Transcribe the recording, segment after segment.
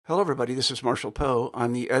Hello, everybody. This is Marshall Poe.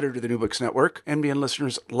 I'm the editor of the New Books Network. NBN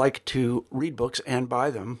listeners like to read books and buy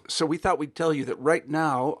them. So we thought we'd tell you that right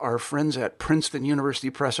now, our friends at Princeton University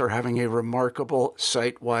Press are having a remarkable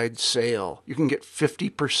site-wide sale. You can get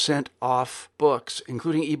 50% off books,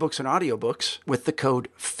 including ebooks and audiobooks, with the code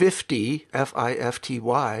 50,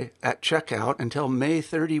 F-I-F-T-Y, at checkout until May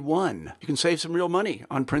 31. You can save some real money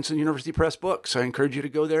on Princeton University Press books. I encourage you to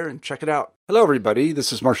go there and check it out. Hello, everybody.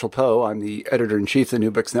 This is Marshall Poe. I'm the editor-in-chief of the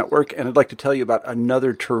New Books Network, and I'd like to tell you about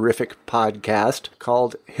another terrific podcast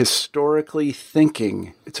called Historically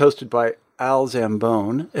Thinking. It's hosted by Al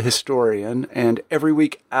Zambone, a historian, and every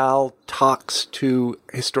week Al talks to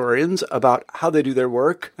historians about how they do their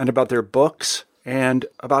work and about their books and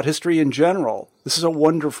about history in general. This is a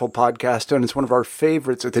wonderful podcast, and it's one of our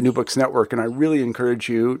favorites at the New Books Network, and I really encourage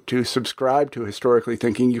you to subscribe to Historically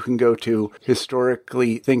Thinking. You can go to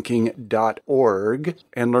historicallythinking.org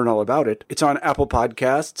and learn all about it. It's on Apple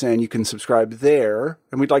Podcasts, and you can subscribe there.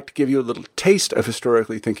 And we'd like to give you a little taste of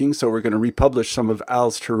Historically Thinking, so we're going to republish some of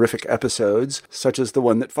Al's terrific episodes, such as the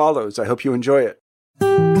one that follows. I hope you enjoy it.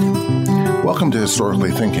 Welcome to Historically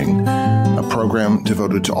Thinking, a program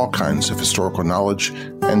devoted to all kinds of historical knowledge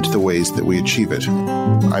and to the ways that we achieve it.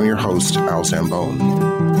 I'm your host, Al Zambone.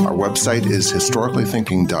 Our website is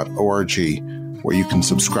historicallythinking.org, where you can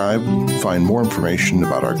subscribe, find more information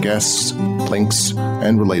about our guests, links,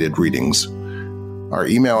 and related readings. Our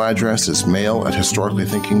email address is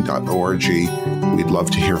mail@historicallythinking.org. We'd love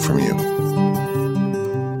to hear from you.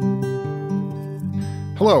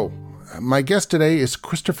 Hello. My guest today is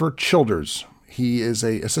Christopher Childers. He is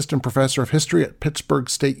an assistant professor of history at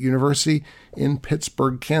Pittsburg State University in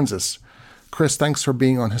Pittsburg, Kansas. Chris, thanks for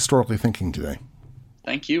being on Historically Thinking today.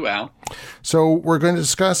 Thank you, Al. So we're going to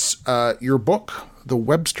discuss your book, The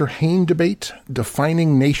Webster-Hayne Debate,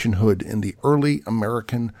 Defining Nationhood in the Early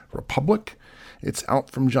American Republic. It's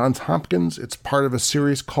out from Johns Hopkins. It's part of a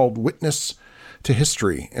series called Witness to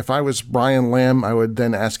History. If I was Brian Lamb, I would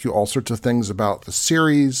then ask you all sorts of things about the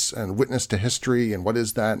series and Witness to History and what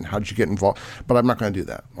is that and how did you get involved. But I'm not going to do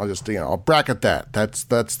that. I'll just, I'll bracket that. That's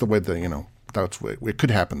the way that, that's what it could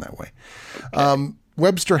happen that way. Okay.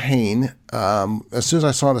 Webster-Hayne, as soon as I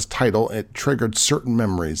saw this title, it triggered certain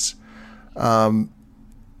memories.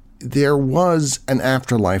 There was an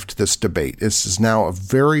afterlife to this debate. This is now a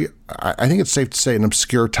very, I think it's safe to say, an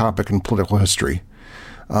obscure topic in political history.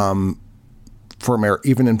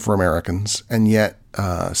 Even for Americans, and yet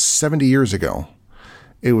 70 years ago,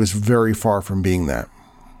 it was very far from being that.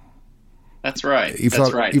 That's right. You've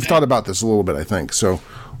thought about this a little bit, I think. So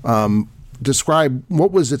describe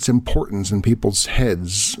what was its importance in people's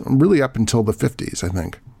heads really up until the 50s, I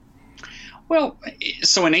think. Well,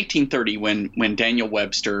 so in 1830, when Daniel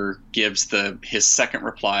Webster gives his second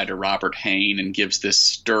reply to Robert Hayne and gives this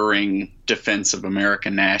stirring defense of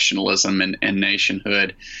American nationalism and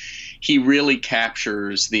nationhood, he really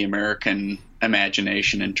captures the American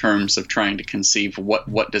imagination in terms of trying to conceive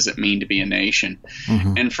what does it mean to be a nation.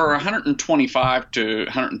 Mm-hmm. And for 125 to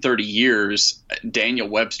 130 years, Daniel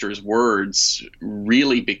Webster's words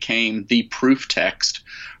really became the proof text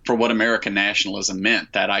for what American nationalism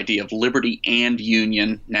meant, that idea of liberty and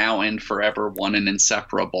union, now and forever, one and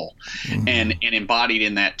inseparable. Mm-hmm. And embodied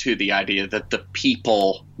in that, too, the idea that the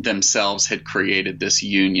people themselves had created this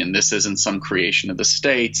union. This isn't some creation of the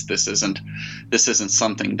states. This isn't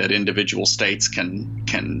something that individual states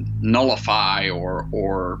can nullify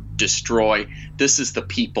or destroy. This is the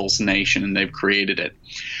people's nation, and they've created it.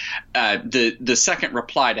 The second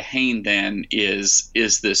reply to Hayne then is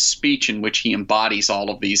this speech in which he embodies all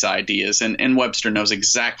of these ideas, and Webster knows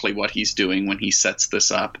exactly what he's doing when he sets this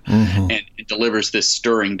up, mm-hmm. and delivers this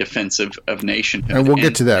stirring defense of nationhood. And we'll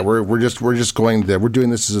get to that. We're just going there. We're doing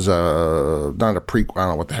this as not a prequel. I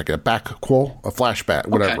don't know what the heck, a backquel, a flashback,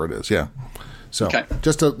 whatever it is. Yeah. So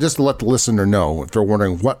just to let the listener know if they're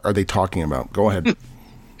wondering what are they talking about. Go ahead.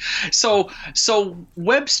 So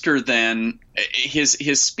Webster then,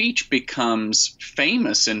 his speech becomes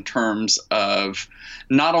famous in terms of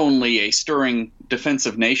not only a stirring defense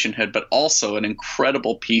of nationhood, but also an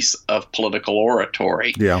incredible piece of political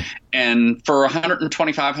oratory. Yeah. And for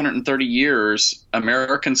 125, 130 years,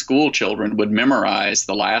 American school children would memorize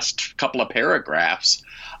the last couple of paragraphs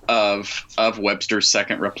of Webster's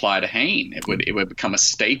second reply to Hayne. It would become a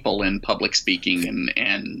staple in public speaking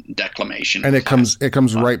and declamation. And it comes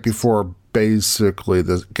right before basically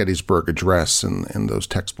the Gettysburg Address in those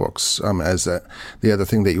textbooks as the other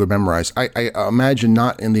thing that you would memorize. I imagine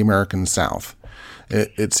not in the American South.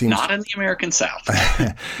 It seems not in the American South.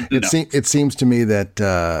 It seems to me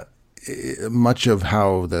that much of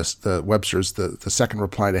how the Webster's the second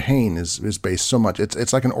reply to Hayne is based so much.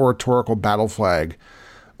 It's like an oratorical battle flag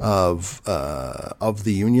of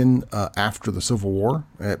the Union after the Civil War.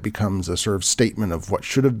 It becomes a sort of statement of what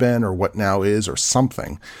should have been or what now is or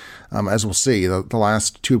something. As we'll see, the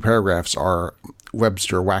last two paragraphs are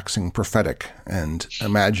Webster waxing prophetic and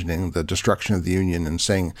imagining the destruction of the Union and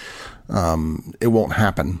saying it won't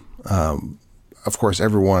happen. Of course,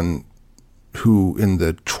 everyone who in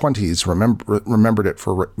the 20s remembered it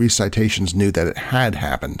for recitations knew that it had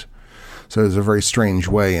happened. So there's a very strange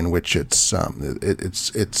way in which it's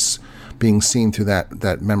being seen through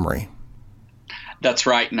that memory. That's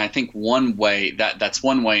right, and I think one way that's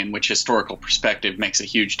one way in which historical perspective makes a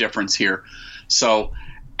huge difference here. So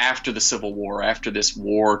after the Civil War, after this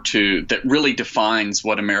war that really defines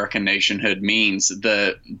what American nationhood means,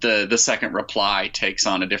 the second reply takes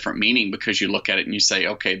on a different meaning, because you look at it and you say,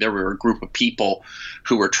 okay, there were a group of people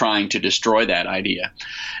who were trying to destroy that idea.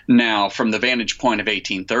 Now, from the vantage point of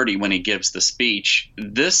 1830, when he gives the speech,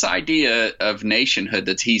 this idea of nationhood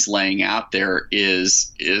that he's laying out there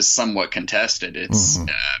is somewhat contested.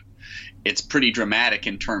 It's pretty dramatic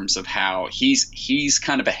in terms of how he's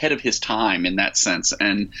kind of ahead of his time in that sense.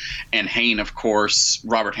 And Hayne, of course,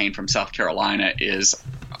 Robert Hayne from South Carolina, is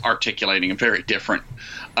articulating a very different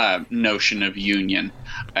notion of union.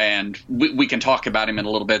 And we can talk about him in a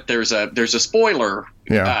little bit. There's a spoiler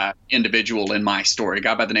individual in my story, a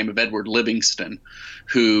guy by the name of Edward Livingston,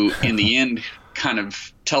 who in the end kind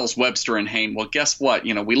of tells Webster and Hayne, well, guess what?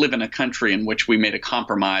 We live in a country in which we made a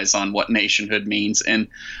compromise on what nationhood means, and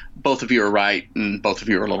both of you are right, and both of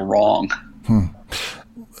you are a little wrong.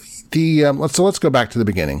 Let's go back to the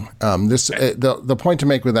beginning. The point to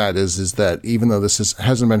make with that is that even though this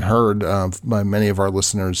hasn't been heard by many of our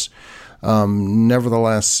listeners,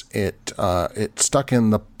 nevertheless, it stuck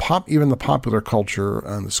in the popular culture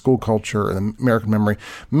and the school culture and American memory.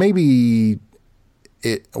 Maybe.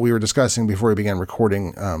 We were discussing before we began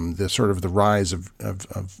recording the rise of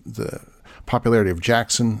the popularity of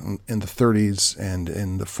Jackson in the 30s and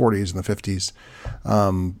in the 40s and the 50s,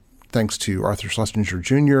 thanks to Arthur Schlesinger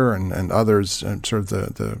Jr. and others, and sort of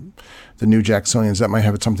the new Jacksonians. That might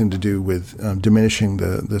have something to do with diminishing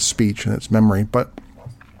the speech and its memory. But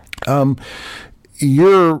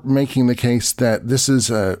you're making the case that this is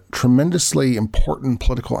a tremendously important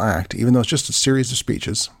political act, even though it's just a series of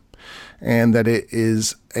speeches, and that it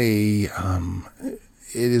is a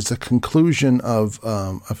conclusion of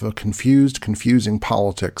a confusing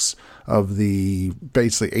politics of the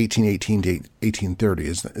basically 1818 to 1830.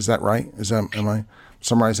 Is that right? Am I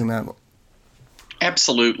summarizing that?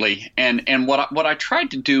 Absolutely. And what I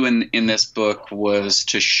tried to do in this book was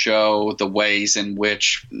to show the ways in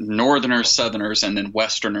which Northerners, Southerners, and then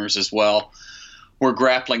Westerners as well were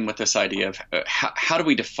grappling with this idea of how do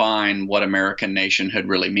we define what American nationhood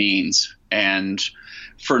really means. And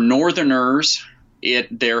for Northerners,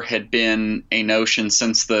 there had been a notion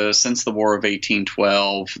since the War of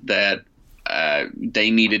 1812 that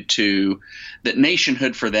that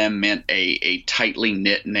nationhood for them meant a tightly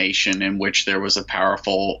knit nation in which there was a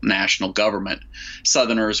powerful national government.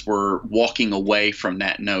 Southerners were walking away from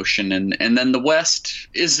that notion, and then the West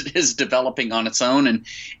is developing on its own and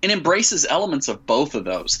embraces elements of both of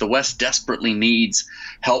those. The West desperately needs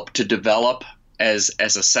help to develop as a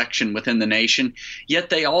section within the nation, yet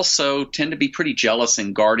they also tend to be pretty jealous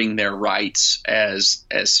in guarding their rights as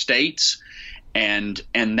states. And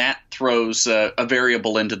that throws a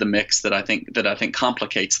variable into the mix that I think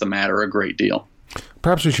complicates the matter a great deal.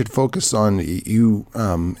 Perhaps we should focus on you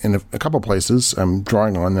in a couple places. I'm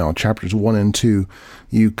drawing on now chapters 1 and 2.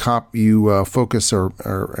 You focus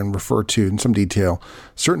and refer to in some detail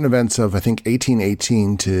certain events of, I think,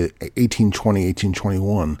 1818 to 1820,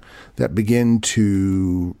 1821 that begin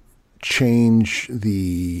to change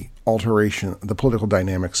the political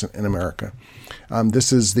dynamics in America.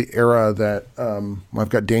 This is the era that I've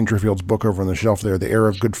got Dangerfield's book over on the shelf there, The Era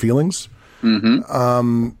of Good Feelings.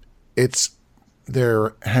 Mm-hmm.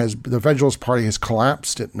 The Federalist Party has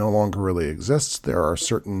collapsed. It no longer really exists. There are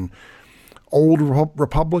certain old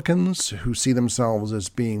Republicans who see themselves as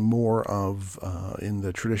being more of in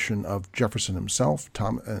the tradition of Jefferson himself,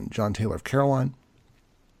 Tom and John Taylor of Caroline.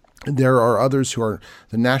 There are others who are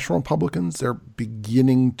the National Republicans. They're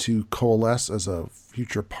beginning to coalesce as a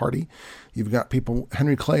future party. You've got people,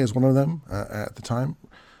 Henry Clay is one of them at the time,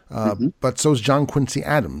 but so is John Quincy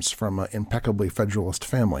Adams from an impeccably Federalist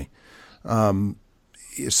family.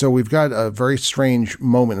 So we've got a very strange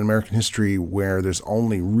moment in American history where there's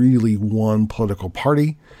only really one political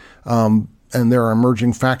party, and there are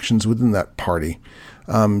emerging factions within that party.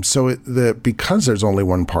 Because there's only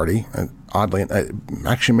one party, oddly, it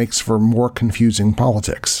actually makes for more confusing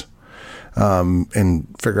politics. and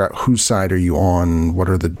figure out whose side are you on, what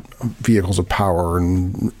are the vehicles of power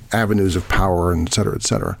and avenues of power, and et cetera, et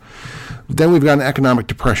cetera. Then we've got an economic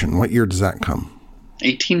depression. What year does that come?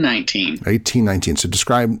 1819. 1819. So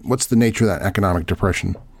describe, what's the nature of that economic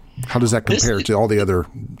depression? How does that compare to all the other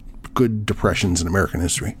good depressions in American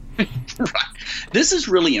history? Right. This is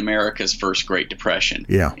really America's first Great Depression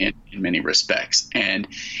in many respects. And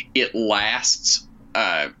it lasts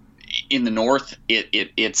in the North.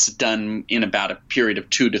 It's done in about a period of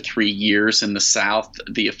 2 to 3 years. In the South,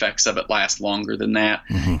 the effects of it last longer than that.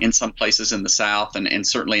 In some places in the South and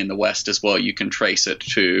certainly in the West as well, you can trace it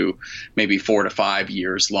to maybe 4 to 5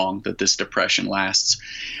 years long that this depression lasts.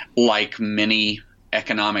 Like many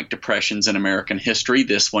economic depressions in American history,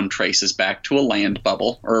 this one traces back to a land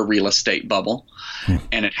bubble or a real estate bubble,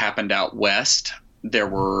 and it happened out west. There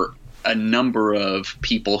were a number of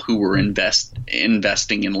people who were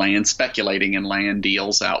investing in land, speculating in land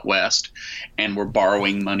deals out west, and were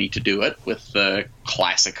borrowing money to do it with the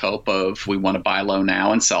classic hope of we want to buy low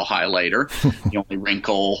now and sell high later. The only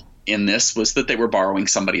wrinkle in this was that they were borrowing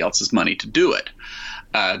somebody else's money to do it.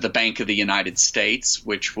 The Bank of the United States,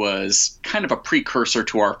 which was kind of a precursor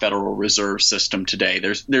to our Federal Reserve System today.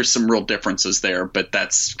 There's some real differences there, but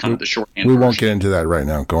that's kind of the shorthand. We won't get into that right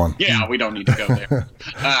now. Go on. Yeah, we don't need to go there.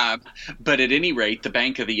 But at any rate, the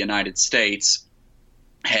Bank of the United States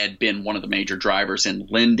had been one of the major drivers in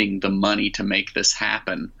lending the money to make this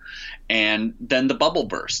happen. And then the bubble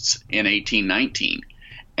bursts in 1819.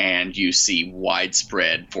 And you see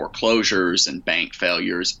widespread foreclosures and bank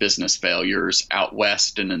failures, business failures out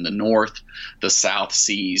west and in the north. The South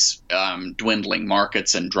sees dwindling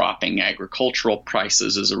markets and dropping agricultural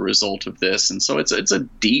prices as a result of this. And so it's a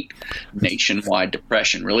deep nationwide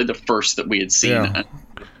depression, really the first that we had seen under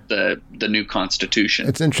the new Constitution.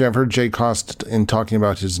 It's interesting. I've heard Jay Cost in talking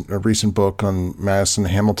about his recent book on Madison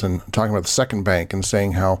and Hamilton, talking about the second bank and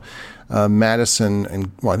saying how Madison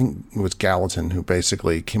and, I think it was Gallatin who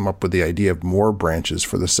basically came up with the idea of more branches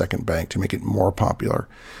for the second bank to make it more popular.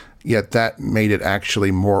 Yet that made it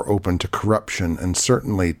actually more open to corruption and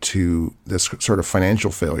certainly to this sort of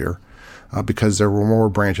financial failure because there were more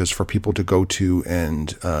branches for people to go to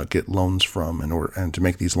and get loans from and to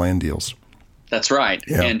make these land deals. That's right.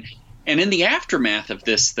 Yeah. And in the aftermath of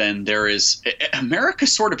this, then there is America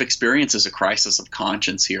sort of experiences a crisis of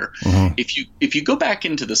conscience here. If you go back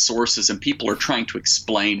into the sources and people are trying to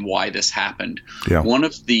explain why this happened, one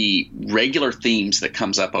of the regular themes that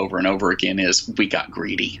comes up over and over again is we got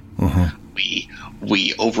greedy.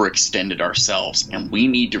 We overextended ourselves, and we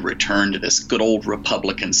need to return to this good old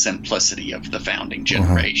Republican simplicity of the founding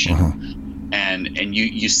generation. And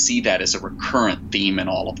you see that as a recurrent theme in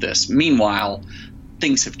all of this. Meanwhile,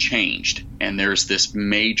 things have changed, and there's this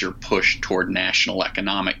major push toward national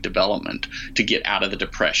economic development to get out of the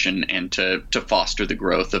Depression and to foster the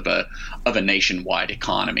growth of a nationwide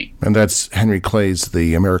economy. And that's Henry Clay's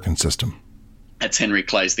The American System. That's Henry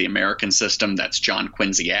Clay's The American System. That's John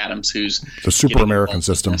Quincy Adams, who's the super American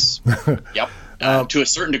system. Yep. To a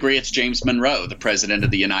certain degree, it's James Monroe, the president of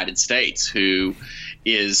the United States, who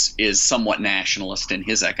is somewhat nationalist in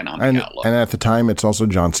his economic outlook. And at the time, it's also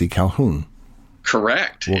John C. Calhoun.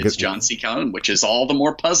 Correct. It's John C. Calhoun, which is all the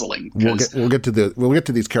more puzzling. We'll get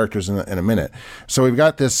to these characters in a minute. So we've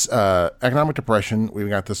got this economic depression. We've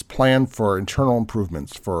got this plan for internal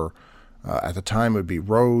improvements for at the time it would be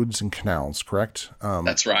roads and canals. Correct.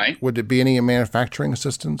 That's right. Would it be any manufacturing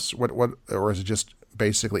assistance? What or is it just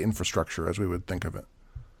basically infrastructure as we would think of it?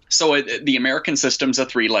 So the American system's a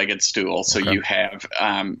three-legged stool. So you have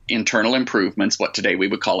internal improvements, what today we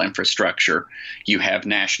would call infrastructure. You have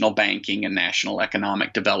national banking and national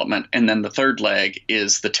economic development. And then the third leg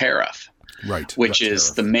is the tariff, which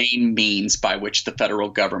is the main means by which the federal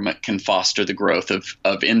government can foster the growth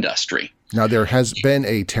of industry. Now, there has been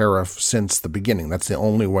a tariff since the beginning. That's the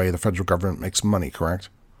only way the federal government makes money, correct?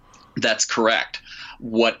 That's correct.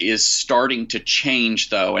 What is starting to change,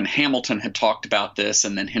 though, and Hamilton had talked about this,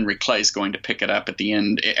 and then Henry Clay is going to pick it up at the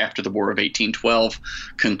end after the War of 1812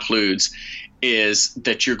 concludes, is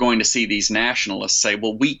that you're going to see these nationalists say,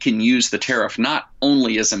 well, we can use the tariff not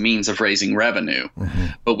only as a means of raising revenue,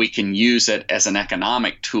 but we can use it as an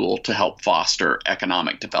economic tool to help foster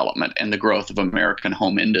economic development and the growth of American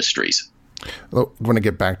home industries. Well, I want to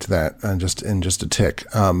get back to that in just a tick.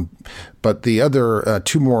 But the other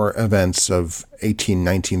two more events of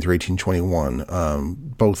 1819 through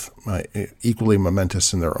 1821, both equally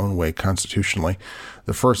momentous in their own way constitutionally.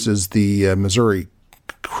 The first is the Missouri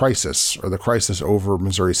crisis, or the crisis over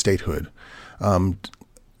Missouri statehood.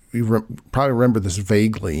 probably remember this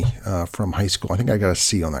vaguely from high school. I think I got a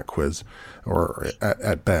C on that quiz, or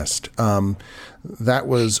at best. That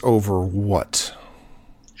was over what?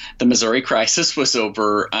 The Missouri Crisis was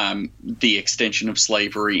over the extension of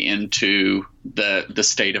slavery into the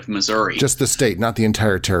state of Missouri. Just the state, not the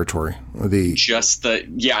entire territory.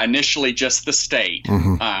 Initially just the state.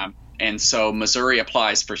 Mm-hmm. And so Missouri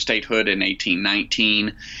applies for statehood in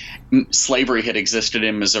 1819. Slavery had existed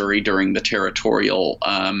in Missouri during the territorial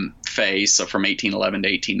phase, so from 1811 to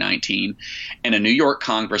 1819. And a New York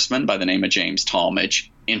congressman by the name of James Tallmadge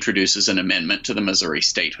introduces an amendment to the Missouri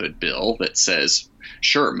statehood bill that says,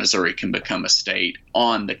 sure, Missouri can become a state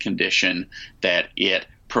on the condition that it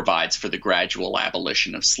provides for the gradual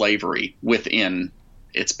abolition of slavery within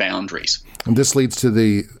its boundaries. And this leads to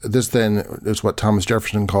this then is what Thomas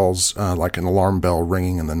Jefferson calls like an alarm bell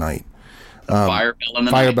ringing in the night. Fire bell in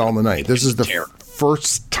the fire night. Bell in the night. This is the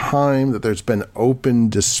first time that there's been open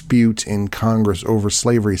dispute in Congress over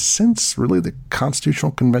slavery since really the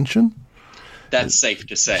Constitutional Convention. That's safe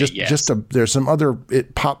to say, yes. There's some other,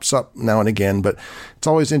 it pops up now and again, but it's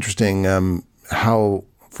always interesting how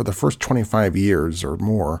for the first 25 years or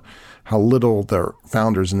more, how little the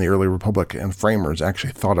founders in the early republic and framers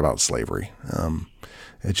actually thought about slavery.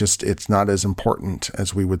 It's not as important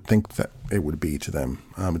as we would think that it would be to them.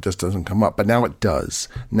 It just doesn't come up, but now it does.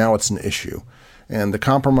 Now it's an issue. And the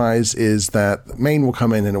compromise is that Maine will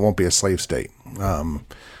come in and it won't be a slave state.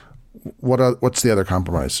 What's the other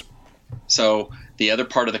compromise? So the other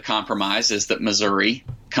part of the compromise is that Missouri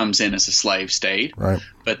comes in as a slave state. Right.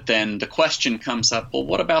 But then the question comes up, well,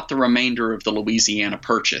 what about the remainder of the Louisiana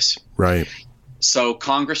Purchase? Right. So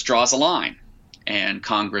Congress draws a line, and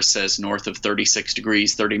Congress says north of 36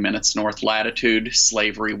 degrees, 30 minutes north latitude,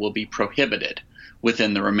 slavery will be prohibited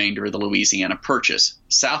within the remainder of the Louisiana Purchase.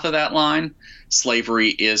 South of that line, slavery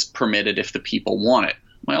is permitted if the people want it.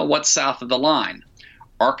 Well, what's south of the line?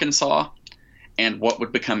 Arkansas and what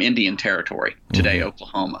would become Indian Territory, today Mm-hmm.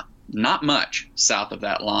 Oklahoma. Not much south of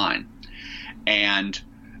that line. And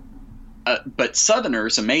but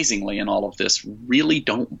Southerners, amazingly, in all of this, really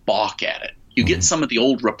don't balk at it. You get some of the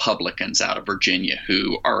old Republicans out of Virginia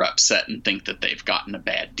who are upset and think that they've gotten a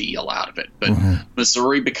bad deal out of it. But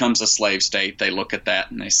Missouri becomes a slave state. They look at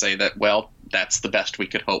that and they say that, well, that's the best we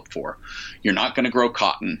could hope for. You're not going to grow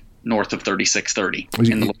cotton north of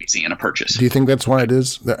 3630 in the Louisiana Purchase. Do you think that's why it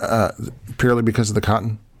is, purely because of the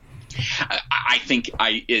cotton? I think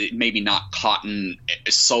maybe not cotton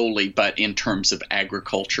solely, but in terms of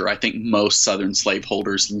agriculture, I think most Southern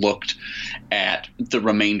slaveholders looked at the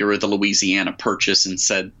remainder of the Louisiana Purchase and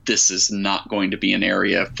said, this is not going to be an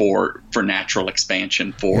area for natural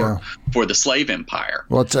expansion for the slave empire.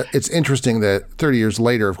 Well, it's interesting that 30 years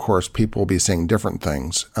later, of course, people will be saying different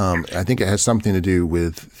things. I think it has something to do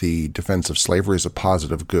with the defense of slavery as a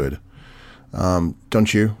positive good.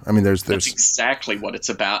 Don't you? I mean, that's exactly what it's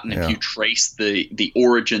about. And if you trace the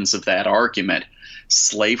origins of that argument,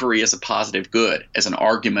 slavery as a positive good, as an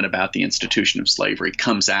argument about the institution of slavery,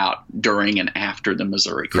 comes out during and after the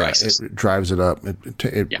Missouri Crisis. It drives it up.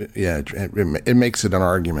 It makes it an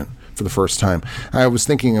argument for the first time. I was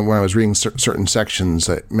thinking when I was reading certain sections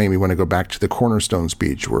that made me want to go back to the Cornerstone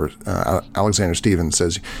speech where Alexander Stephens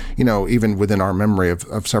says, even within our memory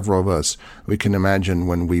of several of us, we can imagine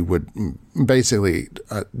when we would basically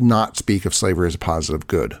not speak of slavery as a positive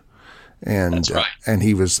good. And that's right. And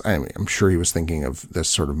he was, I'm sure he was thinking of this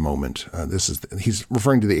sort of moment. He's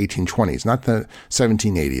referring to the 1820s, not the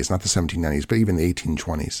 1780s, not the 1790s, but even the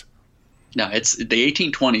 1820s. No, it's the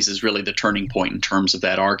 1820s is really the turning point in terms of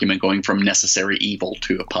that argument going from necessary evil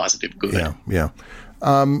to a positive good. Yeah.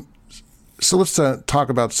 So let's talk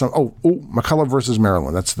about some. McCulloch versus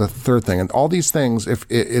Maryland. That's the third thing, and all these things. If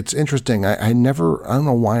it's interesting, I don't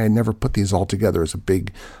know why I never put these all together as a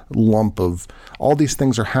big lump of. All these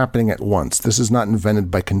things are happening at once. This is not invented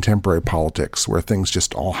by contemporary politics where things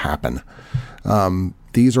just all happen.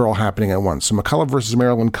 These are all happening at once. So McCulloch versus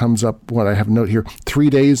Maryland comes up. What I have a note here: 3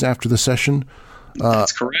 days after the session.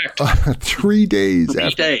 That's correct. 3 days. 3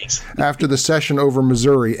 days after the session over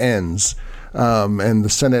Missouri ends. And the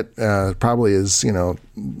Senate probably is,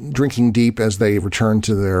 drinking deep as they return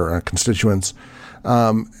to their constituents.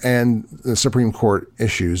 And the Supreme Court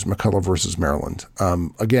issues McCulloch versus Maryland.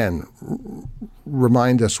 Again,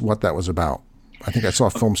 remind us what that was about. I think I saw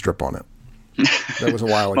a film strip on it. That was a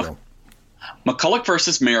while ago. McCulloch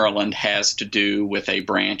versus Maryland has to do with a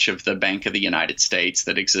branch of the Bank of the United States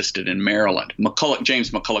that existed in Maryland.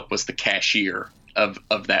 James McCulloch was the cashier of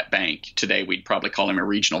that bank. Today, we'd probably call him a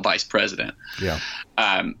regional vice president. Yeah.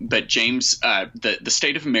 But James, the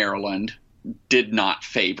state of Maryland did not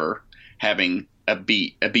favor having a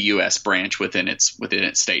BUS branch within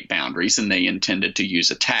its state boundaries, and they intended to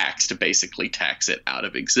use a tax to basically tax it out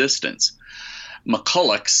of existence.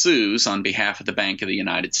 McCulloch sues on behalf of the Bank of the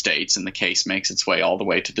United States, and the case makes its way all the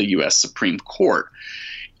way to the U.S. Supreme Court.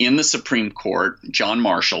 In the Supreme Court, John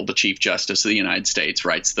Marshall, the Chief Justice of the United States,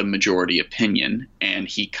 writes the majority opinion, and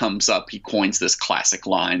he coins this classic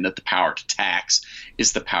line that the power to tax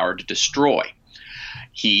is the power to destroy.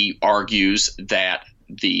 He argues that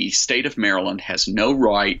the state of Maryland has no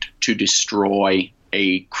right to destroy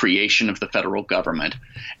a creation of the federal government,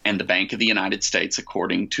 and the Bank of the United States,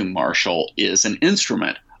 according to Marshall, is an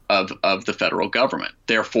instrument of the federal government.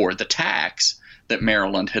 Therefore, the tax that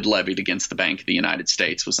Maryland had levied against the Bank of the United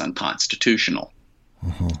States was unconstitutional.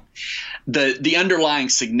 Mm-hmm. The underlying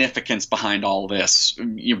significance behind all this,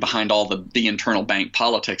 behind all the internal bank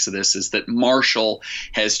politics of this, is that Marshall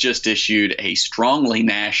has just issued a strongly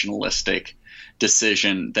nationalistic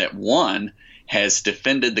decision that, one, has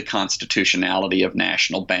defended the constitutionality of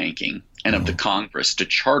national banking and of the Congress to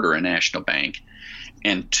charter a national bank,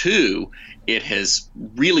 and two, it has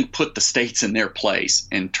really put the states in their place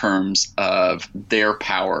in terms of their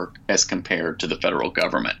power as compared to the federal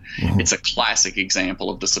government. Mm-hmm. It's a classic example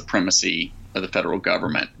of the supremacy of the federal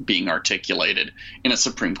government being articulated in a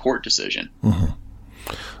Supreme Court decision.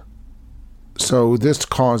 Mm-hmm. So this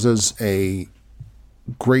causes a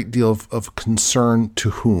great deal of concern to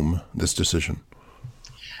whom, this decision?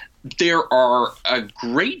 There are a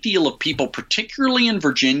great deal of people, particularly in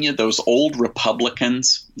Virginia, those old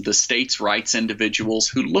Republicans, the states' rights individuals,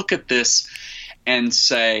 who look at this and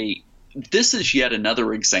say, this is yet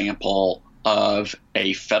another example of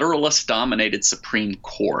a federalist-dominated Supreme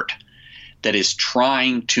Court that is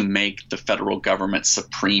trying to make the federal government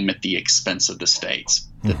supreme at the expense of the states,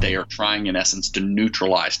 that they are trying, in essence, to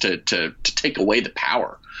neutralize, to take away the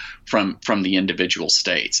power from the individual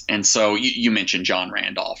states. And so you mentioned John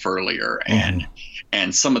Randolph earlier,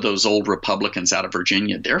 and some of those old Republicans out of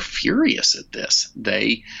Virginia, they're furious at this.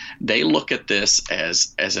 They look at this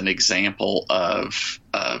as an example of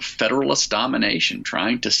federalist domination,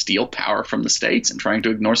 trying to steal power from the states and trying to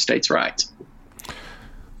ignore states' rights.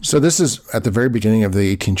 So this is at the very beginning of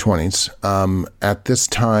the 1820s. At this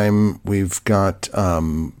time, we've got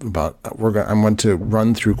I'm going to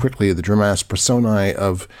run through quickly the dramatis personae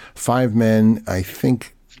of 5 men, I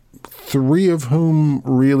think 3 of whom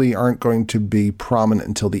really aren't going to be prominent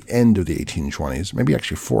until the end of the 1820s, maybe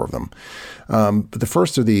actually 4 of them. But the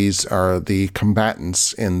first of these are the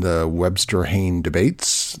combatants in the Webster-Hayne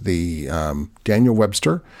debates, the Daniel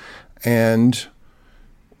Webster and...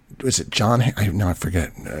 Is it John? I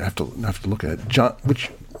forget. I have to look at it. John,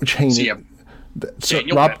 which Hayne? So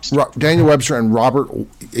Daniel Webster and Robert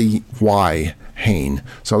Y. Hayne.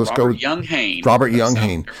 So let's go with Young Hayne. Robert Young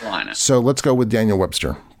Hayne. So let's go with Daniel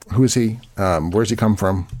Webster. Who is he? Where's he come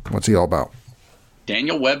from? What's he all about?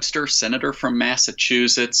 Daniel Webster, senator from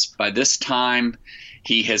Massachusetts. By this time,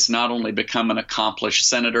 he has not only become an accomplished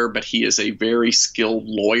senator, but he is a very skilled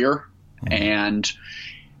lawyer, and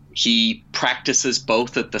he practices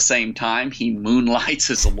both at the same time. He moonlights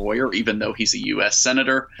as a lawyer, even though he's a U.S.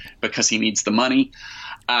 senator, because he needs the money.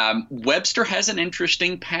 Webster has an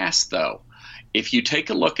interesting past, though. If you take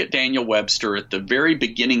a look at Daniel Webster at the very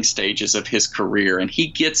beginning stages of his career, and he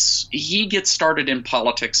gets started in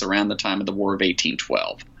politics around the time of the War of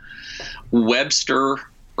 1812. Webster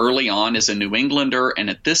early on is a New Englander, and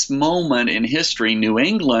at this moment in history, New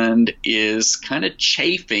England is kind of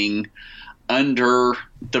chafing under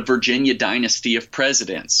the Virginia dynasty of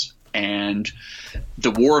presidents. And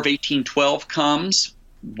the War of 1812 comes.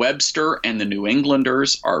 Webster and the New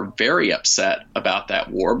Englanders are very upset about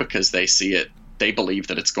that war because they believe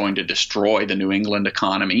that it's going to destroy the New England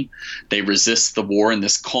economy. They resist the war, and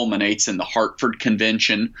this culminates in the Hartford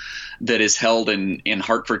Convention that is held in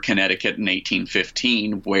Hartford, Connecticut in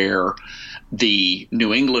 1815, where the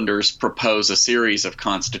New Englanders propose a series of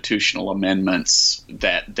constitutional amendments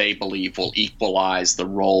that they believe will equalize the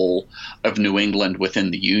role of New England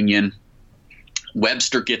within the Union.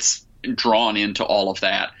 Webster gets drawn into all of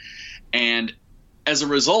that. And as a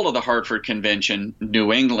result of the Hartford Convention,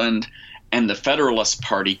 New England and the Federalist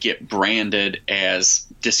Party get branded as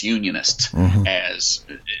disunionists, as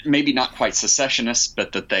maybe not quite secessionists,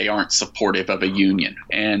 but that they aren't supportive of a union.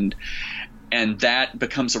 And that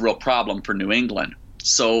becomes a real problem for New England.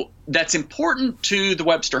 So that's important to the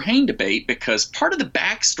Webster-Hayne debate, because part of the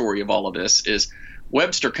backstory of all of this is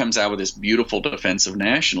Webster comes out with this beautiful defense of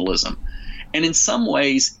nationalism. And in some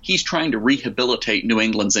ways, he's trying to rehabilitate New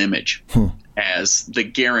England's image as the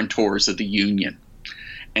guarantors of the Union,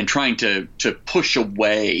 and trying to push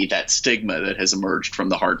away that stigma that has emerged from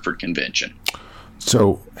the Hartford Convention.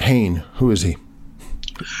 So Hayne, who is he?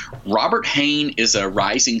 Robert Hayne is a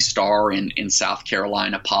rising star in South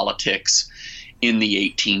Carolina politics in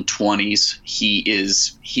the 1820s.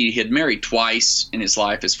 He had married twice in his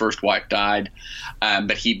life. His first wife died,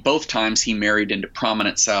 but both times he married into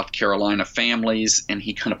prominent South Carolina families, and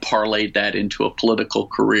he kind of parlayed that into a political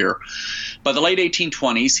career. By the late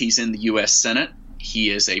 1820s, he's in the U.S. Senate. He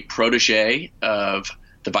is a protege of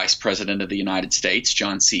the Vice President of the United States,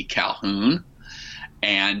 John C. Calhoun,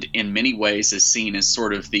 and in many ways is seen as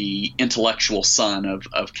sort of the intellectual son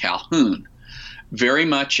of Calhoun. Very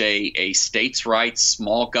much a states' rights,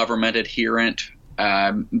 small government adherent,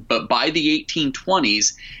 but by the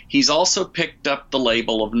 1820s, he's also picked up the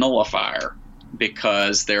label of nullifier,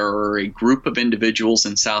 because there are a group of individuals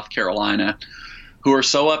in South Carolina who are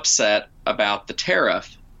so upset about the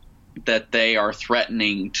tariff that they are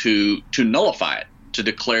threatening to nullify it, to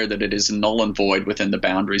declare that it is null and void within the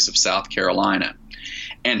boundaries of South Carolina.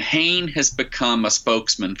 And Hayne has become a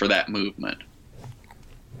spokesman for that movement.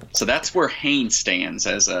 So that's where Hayne stands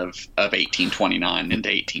as of 1829 into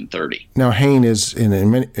 1830. Now, Hayne is,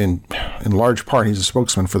 in large part, he's a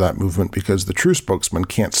spokesman for that movement because the true spokesman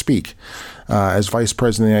can't speak. As Vice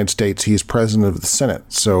President of the United States, he is President of the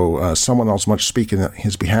Senate, so someone else must speak in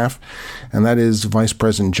his behalf, and that is Vice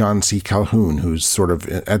President John C. Calhoun, who's sort of,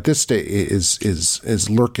 at this stage, is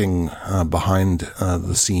lurking behind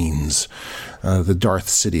the scenes. The Darth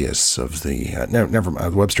Sidious of the never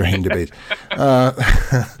mind, the Webster-Hayne debate.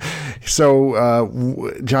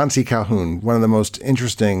 So John C. Calhoun, one of the most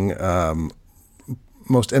interesting,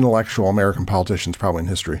 most intellectual American politicians probably in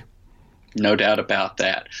history. No doubt about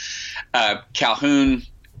that. Calhoun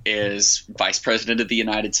is Vice President of the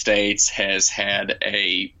United States, has had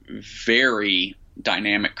a very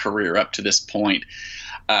dynamic career up to this point.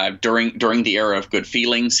 During the era of good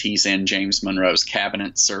feelings, he's in James Monroe's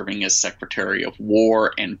cabinet serving as Secretary of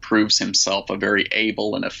War and proves himself a very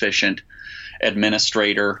able and efficient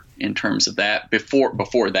administrator in terms of that.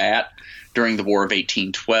 Before that, during the War of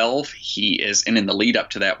 1812, he is, and in the lead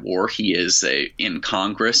up to that war, he is in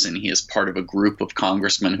Congress, and he is part of a group of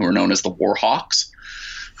congressmen who are known as the War Hawks,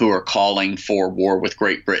 who are calling for war with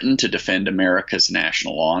Great Britain to defend America's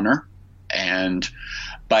national honor. And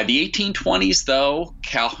by the 1820s, though,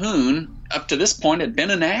 Calhoun, up to this point, had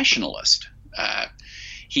been a nationalist.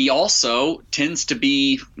 He also tends to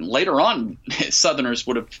be, later on, Southerners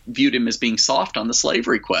would have viewed him as being soft on the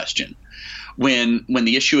slavery question. When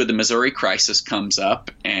the issue of the Missouri crisis comes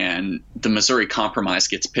up and the Missouri Compromise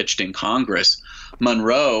gets pitched in Congress,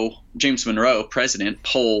 James Monroe, president,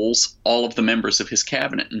 polls all of the members of his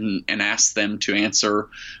cabinet and asks them to answer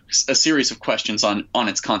a series of questions on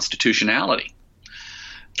its constitutionality.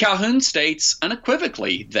 Calhoun states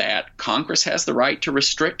unequivocally that Congress has the right to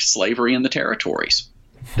restrict slavery in the territories.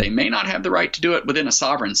 They may not have the right to do it within a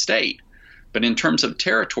sovereign state, but in terms of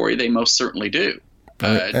territory, they most certainly do.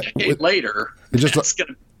 A decade later,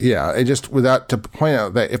 without to point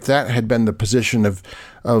out that if that had been the position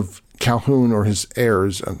of Calhoun or his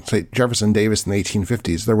heirs, say Jefferson Davis in the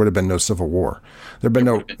 1850s, there would have been no Civil War. There'd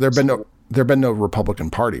been no Republican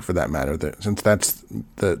Party for that matter. Since that's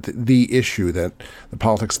the issue that the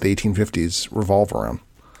politics of the 1850s revolve around.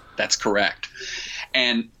 That's correct.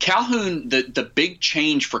 And Calhoun, the big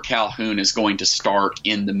change for Calhoun is going to start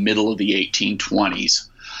in the middle of the 1820s.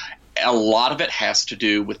 A lot of it has to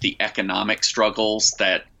do with the economic struggles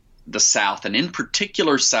that the South, and in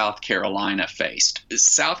particular South Carolina, faced.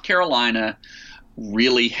 South Carolina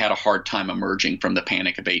really had a hard time emerging from the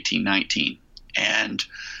Panic of 1819. And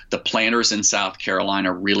the planters in South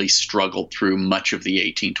Carolina really struggled through much of the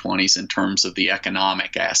 1820s in terms of the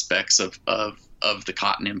economic aspects of the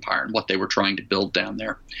Cotton Empire and what they were trying to build down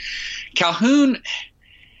there. Calhoun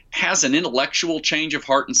has an intellectual change of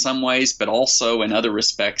heart in some ways, but also in other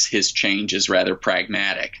respects, his change is rather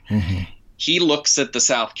pragmatic. Mm-hmm. He looks at the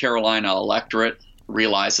South Carolina electorate,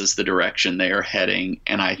 realizes the direction they are heading,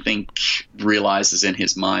 and I think realizes in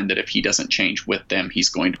his mind that if he doesn't change with them, he's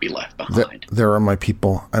going to be left behind. There are my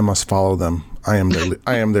people. I must follow them. I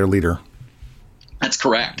am their leader. That's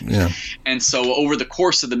correct. Yeah. And so over the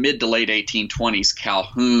course of the mid to late 1820s,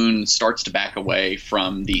 Calhoun starts to back away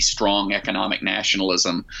from the strong economic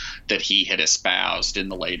nationalism that he had espoused in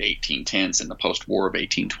the late 1810s in the post-war of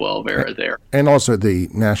 1812 era there. And also the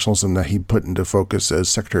nationalism that he put into focus as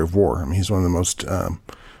Secretary of War. I mean, he's one of the most,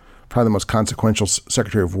 probably the most consequential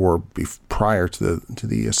Secretary of War prior to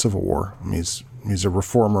the Civil War. I mean, he's a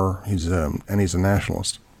reformer, and he's a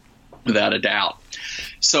nationalist. Without a doubt.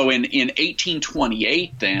 So in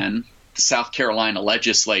 1828, then, the South Carolina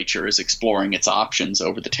legislature is exploring its options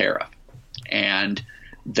over the tariff. And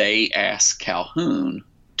they ask Calhoun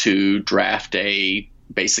to draft a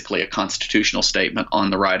basically a constitutional statement on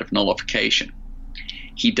the right of nullification.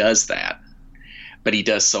 He does that, but he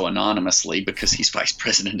does so anonymously because he's vice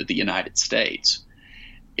president of the United States.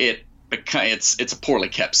 It's a poorly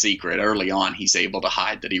kept secret. Early on, he's able to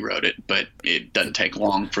hide that he wrote it, but it doesn't take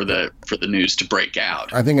long for the news to break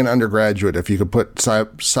out. I think an undergraduate, if you could put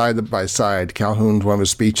side by side Calhoun's one of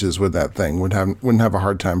his speeches with that thing, wouldn't have a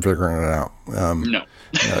hard time figuring it out. No.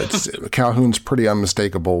 Calhoun's pretty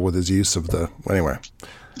unmistakable with his use of anyway.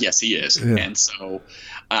 Yes, he is. Yeah. And so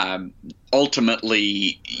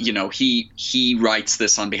ultimately, he writes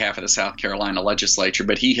this on behalf of the South Carolina legislature,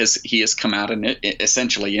 but he has come out and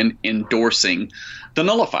essentially endorsing the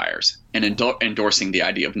nullifiers and endorsing the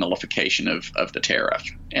idea of nullification of the tariff.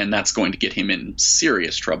 And that's going to get him in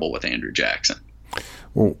serious trouble with Andrew Jackson.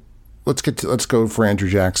 Well, let's go for Andrew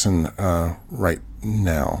Jackson right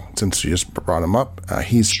now, since you just brought him up.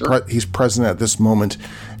 He's Sure. He's president at this moment,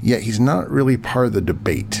 yet he's not really part of the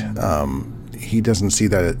debate. He doesn't see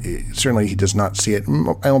that. Certainly, he does not see it.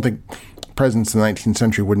 I don't think presidents in the 19th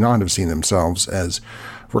century would not have seen themselves as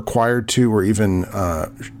required to, or even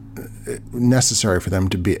necessary for them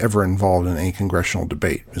to be ever involved in any congressional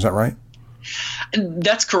debate. Is that right?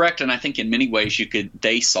 That's correct, and I think in many ways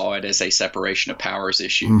they saw it as a separation of powers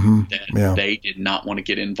issue. Yeah. They did not want to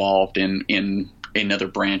get involved in another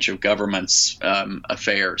branch of government's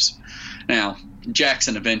affairs. Now,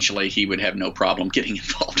 Jackson, eventually, he would have no problem getting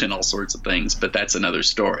involved in all sorts of things, but that's another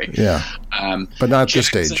story. Yeah, but not at this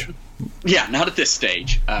stage. Yeah, not at this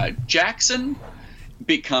stage. Jackson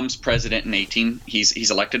becomes president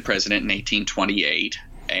he's elected president in 1828,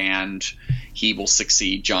 and he will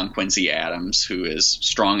succeed John Quincy Adams, who is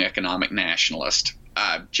strong economic nationalist.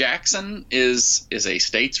 Jackson is a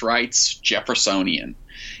states' rights Jeffersonian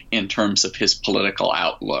in terms of his political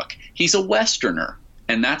outlook. He's a Westerner,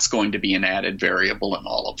 and that's going to be an added variable in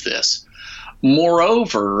all of this.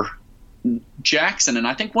 Moreover, Jackson, and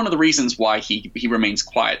I think one of the reasons why he remains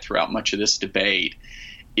quiet throughout much of this debate,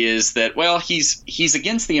 is that, well, he's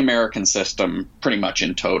against the American system pretty much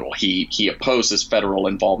in total. He opposes federal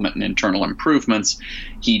involvement in internal improvements.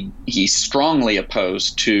 He's strongly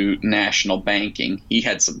opposed to national banking. He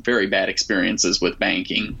had some very bad experiences with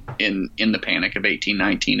banking in the Panic of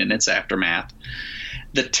 1819 and its aftermath.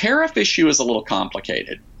 The tariff issue is a little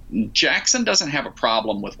complicated. Jackson doesn't have a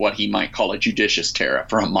problem with what he might call a judicious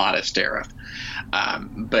tariff or a modest tariff,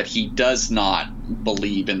 but he does not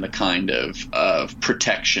believe in the kind of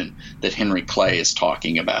protection that Henry Clay is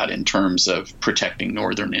talking about in terms of protecting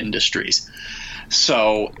northern industries.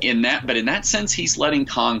 So in that sense, he's letting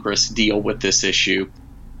Congress deal with this issue,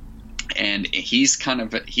 and he's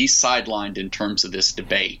sidelined in terms of this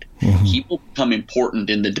debate. Mm-hmm. He will become important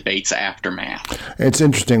in the debate's aftermath. It's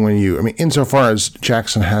interesting insofar as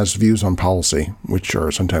Jackson has views on policy, which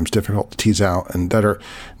are sometimes difficult to tease out, and that are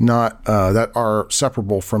not that are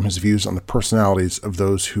separable from his views on the personalities of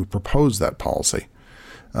those who propose that policy.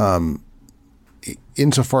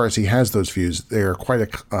 Insofar as he has those views, they are quite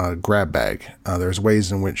a grab bag. There's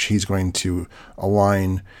ways in which he's going to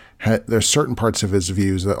align. There's certain parts of his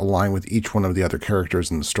views that align with each one of the other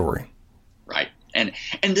characters in the story. Right. And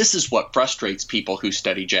this is what frustrates people who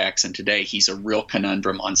study Jackson today. He's a real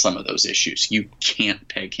conundrum on some of those issues. You can't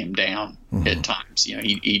peg him down at times.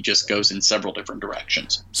 He just goes in several different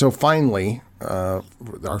directions. So finally,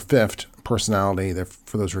 our fifth personality,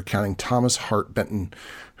 for those who are counting, Thomas Hart Benton,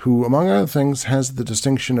 who, among other things, has the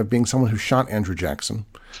distinction of being someone who shot Andrew Jackson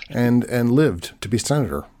and lived to be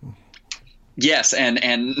senator. Yes,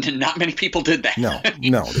 and not many people did that. No,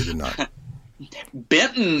 they did not.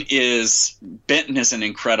 Benton is an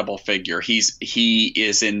incredible figure. He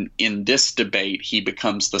is in this debate. He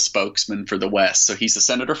becomes the spokesman for the West. So he's a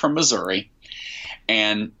senator from Missouri,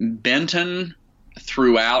 and Benton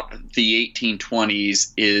throughout the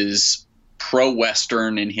 1820s is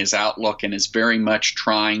pro-Western in his outlook and is very much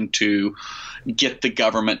trying to get the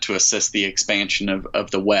government to assist the expansion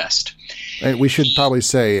of the West. And we should probably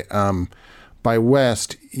say, by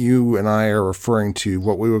West, you and I are referring to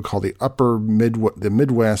what we would call the the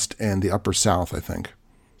Midwest and the Upper South, I think.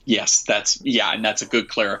 Yes, and that's a good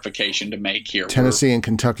clarification to make here. Tennessee and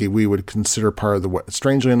Kentucky we would consider part of the West.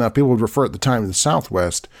 Strangely enough, people would refer at the time to the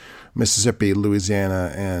Southwest, Mississippi,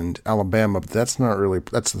 Louisiana, and Alabama, but that's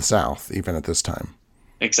the South even at this time.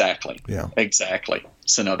 Exactly. Yeah. Exactly.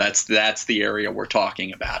 So no, that's the area we're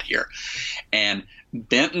talking about here. And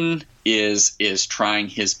Benton is trying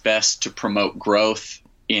his best to promote growth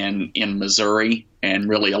in Missouri and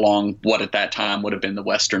really along what at that time would have been the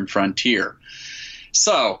western frontier.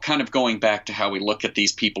 So kind of going back to how we look at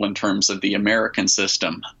these people in terms of the American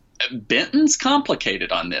system, Benton's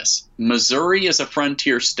complicated on this. Missouri as a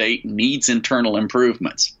frontier state needs internal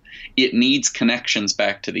improvements. It needs connections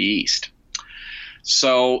back to the east.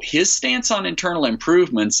 So his stance on internal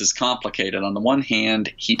improvements is complicated. On the one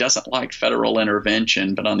hand, he doesn't like federal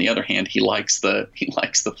intervention, but on the other hand, he likes the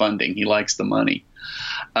funding, he likes the money.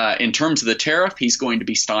 In terms of the tariff, he's going to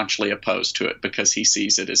be staunchly opposed to it because he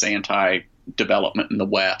sees it as anti-development in the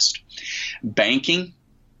West. Banking,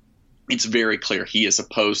 it's very clear he is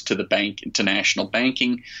opposed to national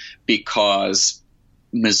banking because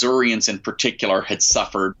Missourians in particular had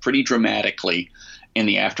suffered pretty dramatically in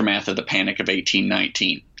the aftermath of the Panic of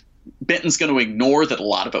 1819. Benton's going to ignore that a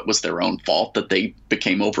lot of it was their own fault, that they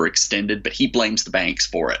became overextended, but he blames the banks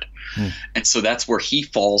for it. And so that's where he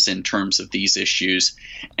falls in terms of these issues,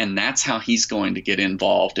 and that's how he's going to get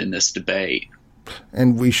involved in this debate.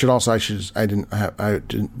 And we should also, I didn't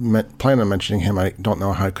plan on mentioning him. I don't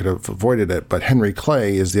know how I could have avoided it, but Henry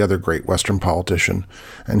Clay is the other great Western politician.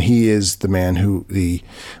 And he is the man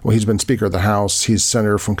he's been Speaker of the House. He's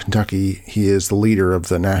senator from Kentucky. He is the leader of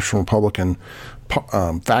the National Republican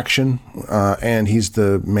faction. And he's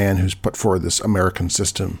the man who's put forward this American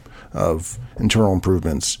system of internal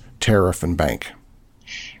improvements, tariff, and bank.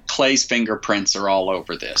 Clay's fingerprints are all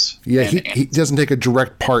over this. Yeah, he doesn't take a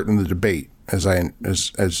direct part in the debate, as I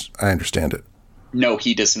understand it. No,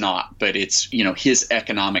 he does not. But it's, his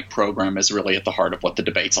economic program is really at the heart of what the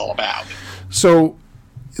debate's all about. So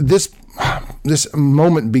this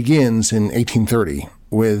moment begins in 1830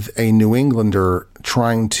 with a New Englander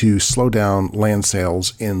trying to slow down land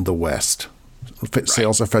sales in the West,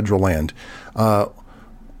 sales of federal land.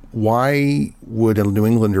 Why would a New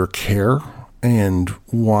Englander care? And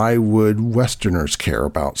why would Westerners care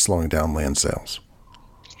about slowing down land sales?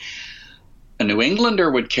 A New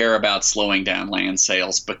Englander would care about slowing down land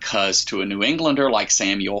sales because to a New Englander like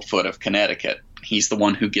Samuel Foote of Connecticut, he's the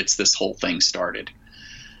one who gets this whole thing started.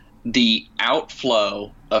 The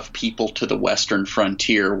outflow of people to the western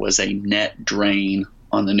frontier was a net drain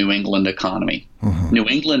on the New England economy. Mm-hmm. New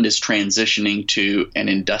England is transitioning to an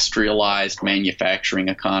industrialized manufacturing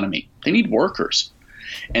economy. They need workers.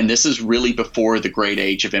 And this is really before the great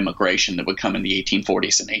age of immigration that would come in the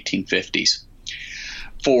 1840s and 1850s.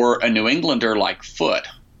 For a New Englander like Foote,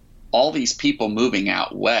 all these people moving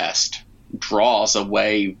out west draws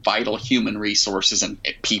away vital human resources and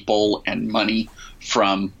people and money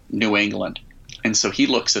from New England. And so he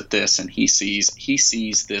looks at this and he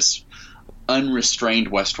sees this unrestrained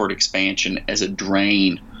westward expansion as a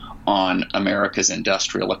drain on America's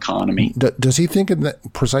industrial economy. Does he think in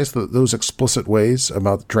precisely those explicit ways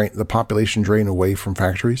about the population drain away from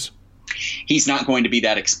factories? He's not going to be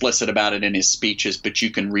that explicit about it in his speeches, but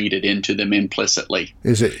you can read it into them implicitly.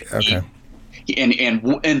 Is it? Okay.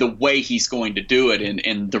 And the way he's going to do it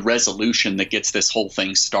and the resolution that gets this whole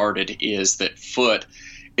thing started is that Foote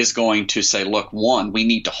is going to say, look, one, we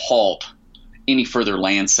need to halt any further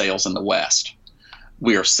land sales in the West.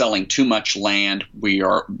 We are selling too much land.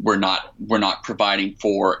 We're not providing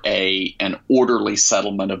for an orderly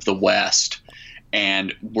settlement of the West.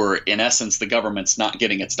 And we're, in essence, the government's not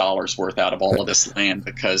getting its dollar's worth out of all of this land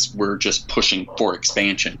because we're just pushing for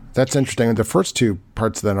expansion. That's interesting. The first two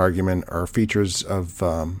parts of that argument are features of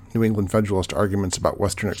New England Federalist arguments about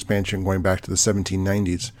Western expansion going back to the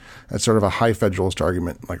 1790s. That's sort of a high Federalist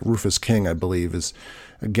argument, like Rufus King, I believe, is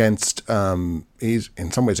against, he's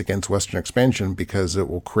in some ways against Western expansion because it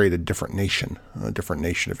will create a different nation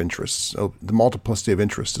of interests. So the multiplicity of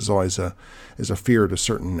interest is always a fear to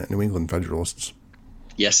certain New England Federalists.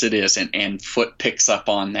 Yes, it is. And Foote picks up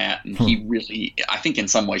on that. And he really, I think in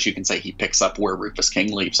some ways you can say he picks up where Rufus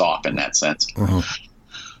King leaves off in that sense.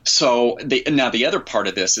 So now the other part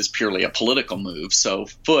of this is purely a political move. So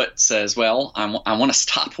Foote says, well, I want to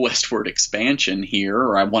stop westward expansion here,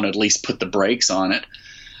 or I want to at least put the brakes on it.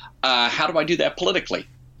 How do I do that politically?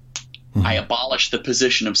 I abolish the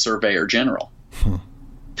position of Surveyor General.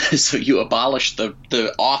 So you abolish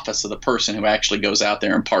the office of the person who actually goes out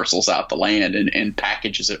there and parcels out the land and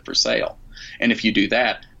packages it for sale. And if you do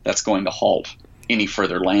that, that's going to halt any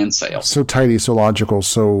further land sales. So tidy, so logical,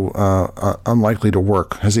 so unlikely to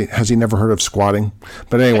work. Has he never heard of squatting?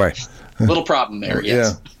 But anyway, little problem there.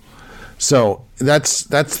 Yes. Yeah. So that's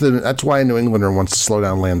why a New Englander wants to slow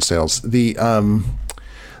down land sales.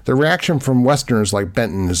 The reaction from Westerners like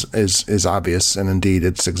Benton is obvious, and indeed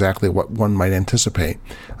it's exactly what one might anticipate.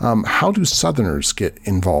 How do Southerners get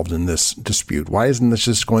involved in this dispute? Why isn't this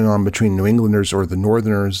just going on between New Englanders or the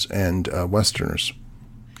Northerners and Westerners?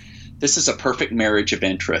 This is a perfect marriage of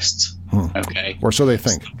interests, okay? Or so they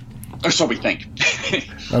think. Or so we think.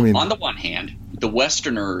 I mean, on the one hand, the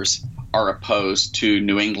Westerners are opposed to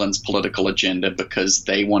New England's political agenda because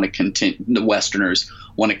they want to continue, the Westerners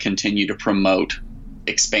want to continue to promote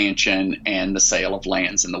expansion and the sale of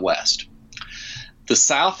lands in the West. The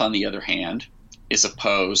South, on the other hand, is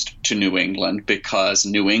opposed to New England because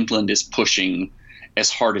New England is pushing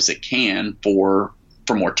as hard as it can for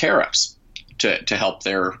more tariffs to help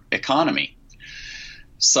their economy.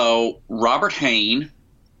 So Robert Hayne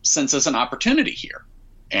senses an opportunity here.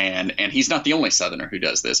 And he's not the only Southerner who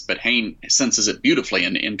does this, but Hayne senses it beautifully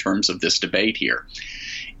in terms of this debate here.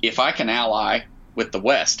 If I can ally with the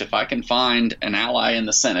West, if I can find an ally in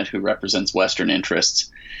the Senate who represents Western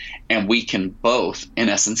interests, and we can both, in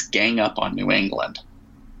essence, gang up on New England,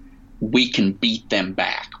 we can beat them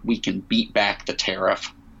back. We can beat back the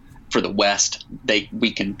tariff for the West.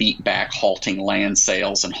 We can beat back halting land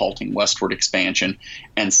sales and halting westward expansion,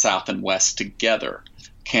 and South and West together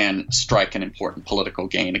can strike an important political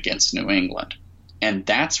gain against New England. And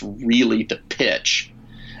that's really the pitch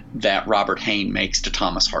that Robert Hayne makes to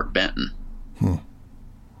Thomas Hart Benton.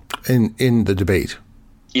 In the debate?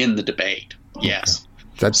 In the debate, yes.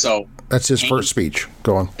 Okay. That's his first speech.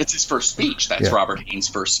 Go on. It's his first speech. That's Robert Hayne's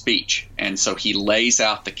first speech. And so he lays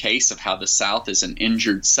out the case of how the South is an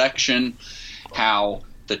injured section, how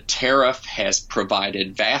the tariff has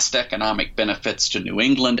provided vast economic benefits to New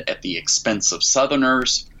England at the expense of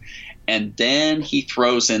Southerners. And then he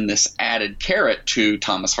throws in this added carrot to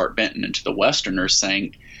Thomas Hart Benton and to the Westerners,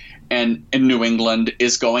 saying, and New England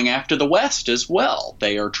is going after the West as well.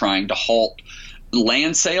 They are trying to halt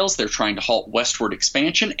land sales. They're trying to halt westward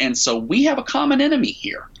expansion. And so we have a common enemy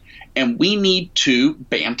here, and we need to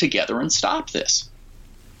band together and stop this.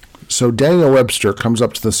 So Daniel Webster comes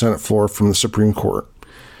up to the Senate floor from the Supreme Court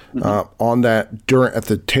on that at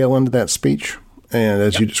the tail end of that speech, and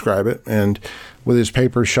as you describe it, and with his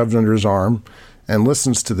paper shoved under his arm, and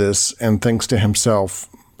listens to this and thinks to himself,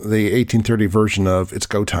 the 1830 version of "It's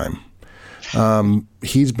go time."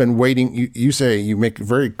 He's been waiting. You make it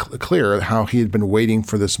very clear how he had been waiting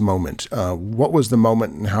for this moment. What was the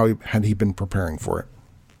moment, and how had he been preparing for it?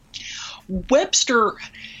 Webster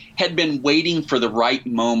had been waiting for the right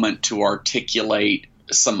moment to articulate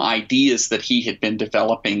some ideas that he had been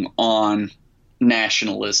developing on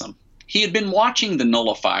nationalism. He had been watching the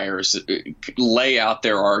nullifiers lay out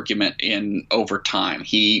their argument over time.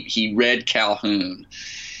 He read Calhoun.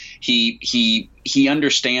 He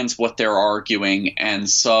understands what they're arguing, and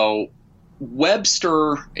so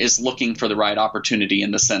Webster is looking for the right opportunity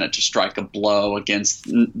in the Senate to strike a blow against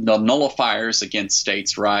the nullifiers, against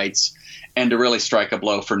states' rights, and to really strike a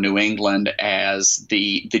blow for New England as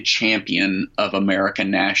the champion of American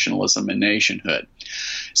nationalism and nationhood.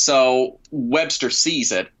 So Webster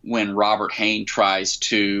sees it when Robert Hayne tries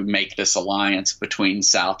to make this alliance between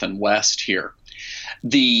South and West here.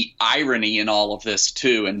 The irony in all of this,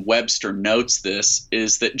 too, and Webster notes this,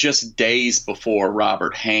 is that just days before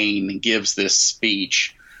Robert Hayne gives this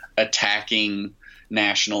speech attacking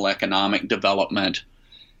national economic development,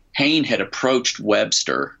 Hayne had approached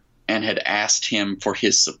Webster and had asked him for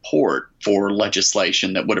his support for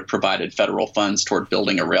legislation that would have provided federal funds toward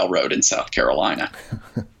building a railroad in South Carolina.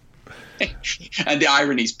 And the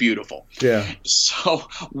irony is beautiful. Yeah. So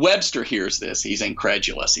Webster hears this. He's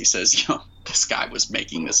incredulous. He says, this guy was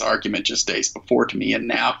making this argument just days before to me, and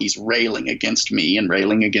now he's railing against me and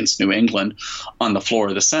railing against New England on the floor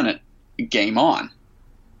of the Senate. Game on.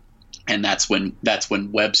 And that's when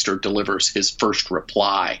Webster delivers his first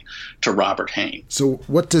reply to Robert Hayne. So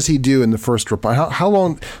what does he do in the first reply? How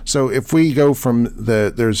long? So if we go from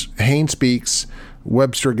there's Hayne speaks,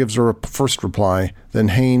 Webster gives a first reply, then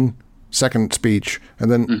Hayne second speech,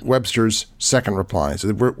 and then Webster's second reply.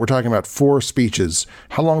 So we're talking about 4 speeches.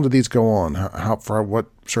 How long do these go on? How for what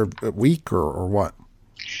sort of a week or what?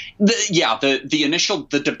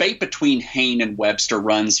 The debate between Hayne and Webster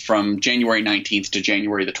runs from January 19th to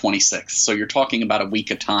January the 26th. So you're talking about a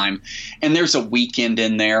week of time, and there's a weekend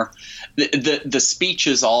in there. The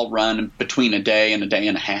speeches all run between a day and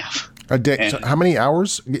a half. A day. So how many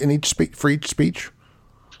hours in for each speech?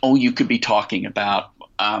 Oh, you could be talking about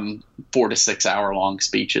 4 to 6 hour long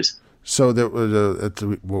speeches. So that's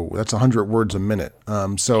 100 words a minute.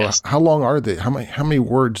 Yes. How long are they? How many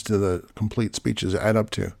words do the complete speeches add up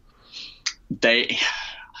to? They,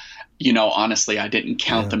 honestly, I didn't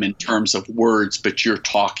count them in terms of words, but you're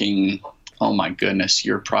talking, oh my goodness,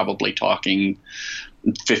 you're probably talking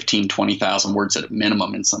 15, 20,000 words at a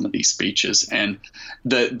minimum in some of these speeches. And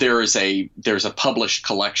there's a published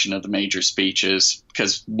collection of the major speeches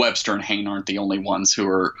because Webster and Hayne aren't the only ones who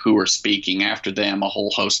are speaking. After them, a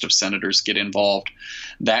whole host of senators get involved.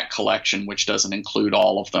 That collection, which doesn't include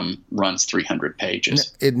all of them, runs 300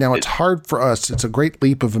 pages. It's hard for us. It's a great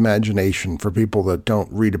leap of imagination for people that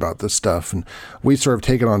don't read about this stuff. And we sort of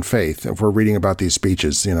take it on faith if we're reading about these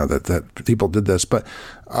speeches, that people did this. But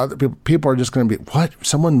other people are just going to be, what?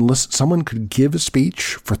 Someone could give a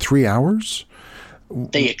speech for 3 hours?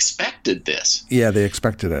 They expected this. Yeah, they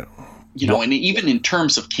expected it. And even in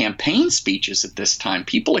terms of campaign speeches at this time,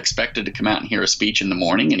 people expected to come out and hear a speech in the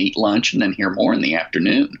morning and eat lunch and then hear more in the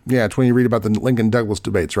afternoon. Yeah, it's when you read about the Lincoln-Douglas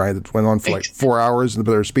debates, right? That went on for like 4 hours, and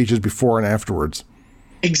there were speeches before and afterwards.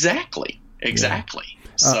 Exactly. Yeah.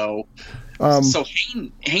 So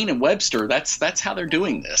Hayne and Webster, that's how they're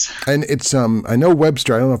doing this. And it's I know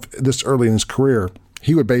Webster, I don't know if this early in his career,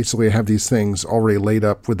 he would basically have these things already laid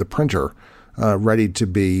up with the printer, ready to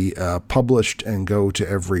be published and go to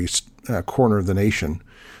every corner of the nation.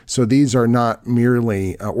 So these are not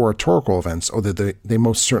merely oratorical events, although they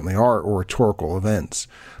most certainly are oratorical events,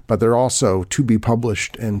 but they're also to be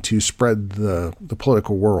published and to spread the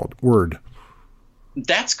political word.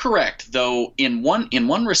 That's correct, though in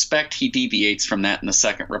one respect he deviates from that in the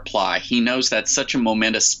second reply. He knows that's such a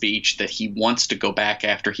momentous speech that he wants to go back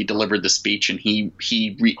after he delivered the speech and he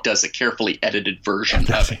does a carefully edited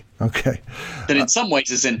version of it. Okay. That in some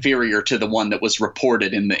ways is inferior to the one that was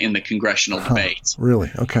reported in the congressional debates.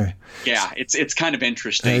 Really? Okay. Yeah, it's kind of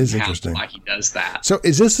interesting. It is interesting why he does that. So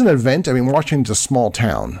is this an event? I mean, Washington's a small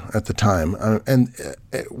town at the time,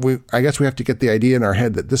 I guess we have to get the idea in our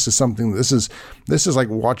head that this is something. This is like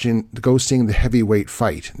seeing the heavyweight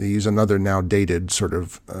fight. They use another now dated sort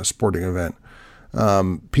of sporting event.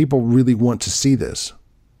 People really want to see this.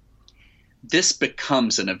 This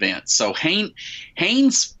becomes an event. So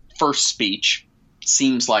Hayne's first speech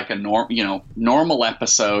seems like a normal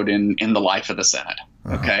episode in the life of the Senate.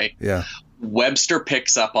 Okay. Yeah. Webster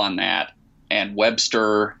picks up on that, and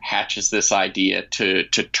Webster hatches this idea to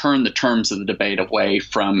turn the terms of the debate away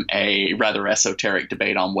from a rather esoteric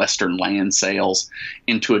debate on Western land sales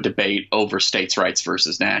into a debate over states' rights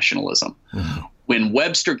versus nationalism. Mm-hmm. When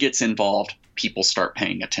Webster gets involved, people start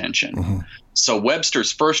paying attention. Mm-hmm. So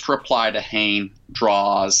Webster's first reply to Hayne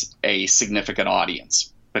draws a significant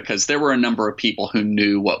audience, because there were a number of people who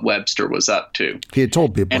knew what Webster was up to. He had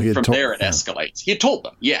told people. And from there it escalates. He had told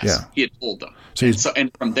them. Yes, yeah. He had told them.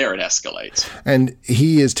 And from there it escalates. And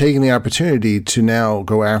he is taking the opportunity to now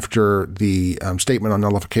go after the statement on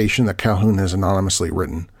nullification that Calhoun has anonymously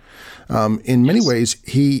written. In many ways,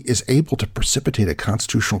 he is able to precipitate a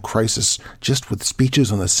constitutional crisis just with speeches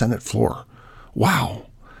on the Senate floor. Wow.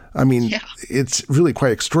 I mean, It's really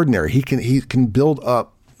quite extraordinary. He can build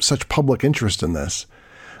up such public interest in this.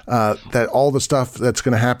 That all the stuff that's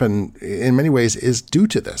going to happen in many ways is due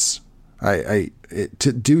to this,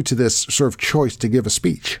 due to this sort of choice to give a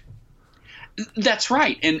speech. That's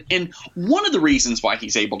right. And one of the reasons why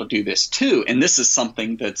he's able to do this too, and this is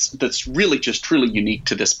something that's really just truly unique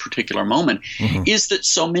to this particular moment, mm-hmm. is that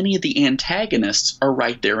so many of the antagonists are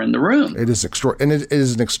right there in the room. It is and it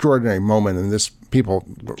is an extraordinary moment. And this people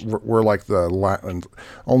were like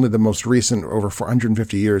only the most recent over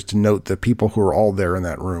 450 years to note the people who are all there in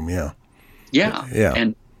that room. Yeah. Yeah. Yeah.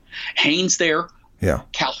 And Hayne's there. Yeah.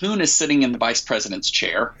 Calhoun is sitting in the vice president's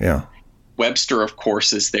chair. Yeah. Webster, of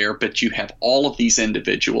course, is there, but you have all of these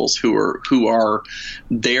individuals who are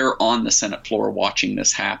there on the Senate floor watching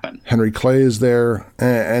this happen. Henry Clay is there,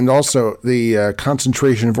 and also the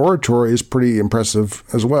concentration of oratory is pretty impressive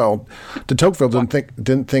as well. De Tocqueville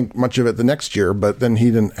didn't think much of it the next year, but then he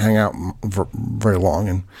didn't hang out for very long,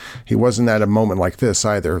 and he wasn't at a moment like this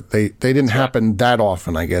either. They didn't happen that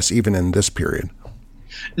often, I guess, even in this period.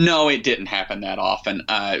 No, it didn't happen that often.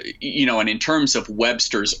 And in terms of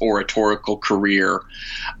Webster's oratorical career,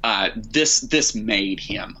 this made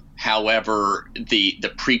him. However,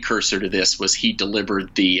 the precursor to this was he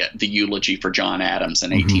delivered the eulogy for John Adams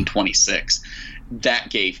in 1826. That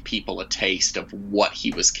gave people a taste of what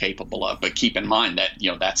he was capable of. But keep in mind that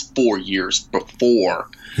that's 4 years before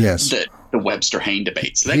the Webster-Hayne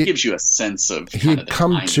debate. So that gives you a sense of he'd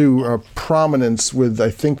come to prominence with, I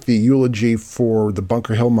think, the eulogy for the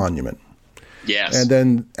Bunker Hill Monument. Yes. And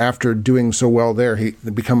then after doing so well there, he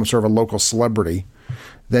became sort of a local celebrity.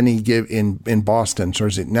 Then he gave in Boston. So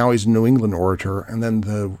now he's a New England orator. And then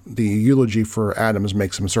the eulogy for Adams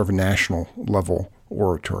makes him sort of a national level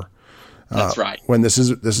orator. That's right. When this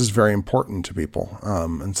is very important to people,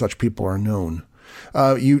 and such people are known.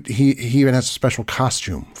 He even has a special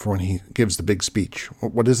costume for when he gives the big speech.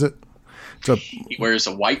 What is it? He wears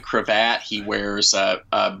a white cravat. He wears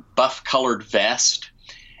a buff-colored vest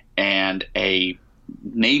and a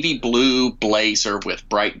navy blue blazer with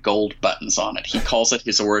bright gold buttons on it. He calls it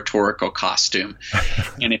his oratorical costume.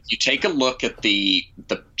 And if you take a look at the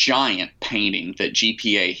giant painting that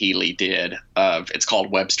G.P.A. Healy did it's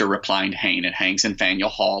called Webster Replying to Hayne. It hangs in Faneuil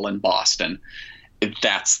Hall in Boston.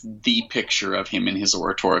 That's the picture of him in his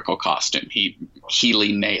oratorical costume.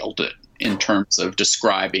 Healy nailed it in terms of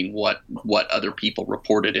describing what other people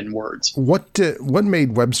reported in words. What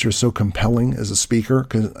made Webster so compelling as a speaker?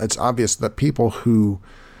 Because it's obvious that people who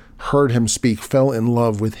heard him speak fell in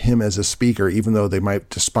love with him as a speaker, even though they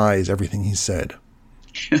might despise everything he said.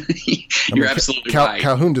 You're absolutely right.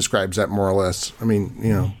 Calhoun describes that more or less. I mean,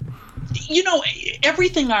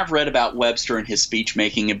 everything I've read about Webster and his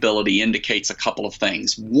speech-making ability indicates a couple of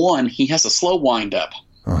things. One, he has a slow wind-up.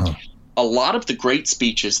 Uh-huh. A lot of the great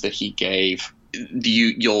speeches that he gave,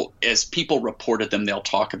 you'll as people reported them, they'll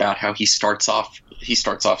talk about how he starts off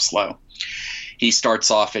slow. He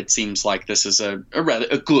starts off, it seems like this is a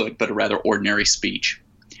good but a rather ordinary speech.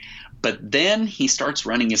 But then he starts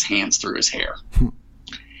running his hands through his hair.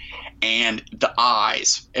 And the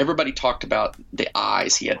eyes, everybody talked about the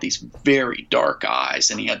eyes. He had these very dark eyes,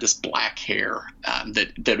 and he had this black hair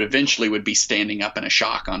that eventually would be standing up in a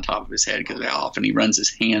shock on top of his head because how often he runs his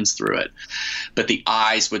hands through it. But the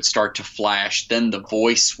eyes would start to flash. Then the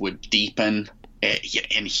voice would deepen,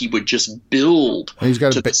 and he would just build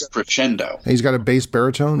to this crescendo. He's got a bass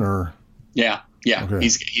baritone, or yeah. Okay.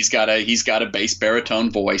 He's got a bass baritone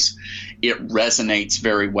voice. It resonates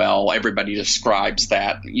very well. Everybody describes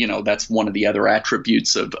that. That's one of the other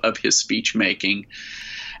attributes of his speech making.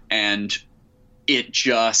 And it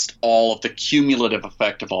just, all of the cumulative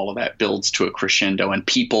effect of all of that builds to a crescendo, and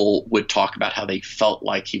people would talk about how they felt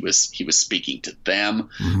like he was speaking to them,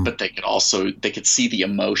 mm-hmm. but they could see the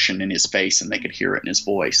emotion in his face and they could hear it in his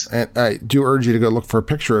voice. And I do urge you to go look for a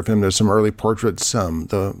picture of him. There's some early portraits,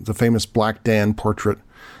 the famous Black Dan portrait,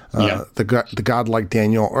 the godlike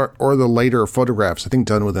Daniel, or the later photographs, I think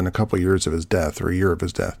done within a couple of years of his death, or a year of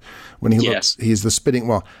his death. When he looks, he's the spitting,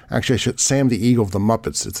 Sam the Eagle of the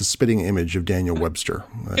Muppets. It's a spitting image of Daniel Webster.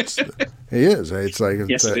 He is. It's like,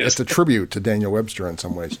 it's a tribute to Daniel Webster in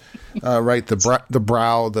some ways. Right. The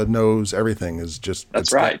brow, the nose, everything is just,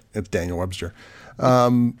 that's right. It's Daniel Webster.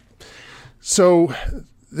 So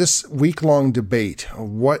this week-long debate,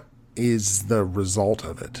 what is the result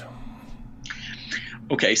of it?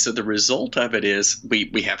 Okay, so the result of it is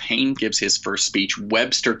we have Hayne gives his first speech.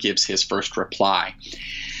 Webster gives his first reply.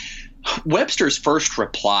 Webster's first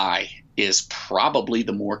reply is probably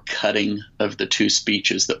the more cutting of the two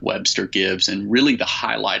speeches that Webster gives. And really the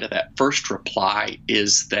highlight of that first reply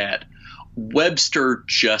is that Webster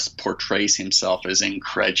just portrays himself as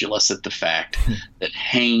incredulous at the fact that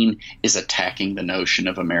Hayne is attacking the notion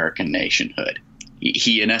of American nationhood.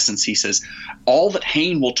 He, in essence, he says, all that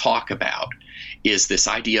Hayne will talk about is this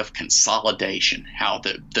idea of consolidation, how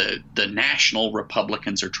the national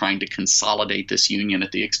Republicans are trying to consolidate this union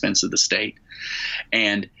at the expense of the state.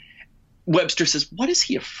 And Webster says, what is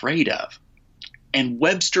he afraid of? And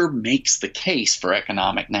Webster makes the case for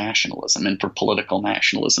economic nationalism and for political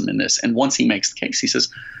nationalism in this. And once he makes the case, he says,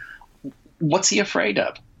 what's he afraid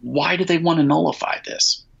of? Why do they want to nullify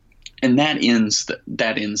this? And that ends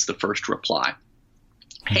the first reply.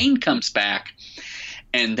 Hayne comes back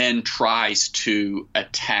and then tries to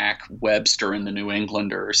attack Webster and the New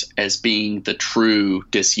Englanders as being the true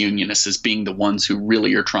disunionists, as being the ones who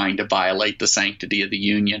really are trying to violate the sanctity of the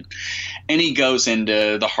Union. And he goes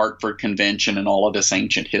into the Hartford Convention and all of this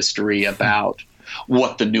ancient history about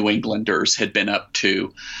what the New Englanders had been up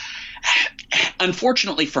to.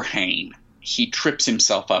 Unfortunately for Hayne, he trips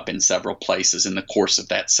himself up in several places in the course of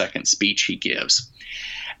that second speech he gives.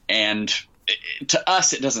 And to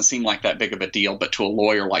us, it doesn't seem like that big of a deal, but to a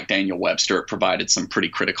lawyer like Daniel Webster, it provided some pretty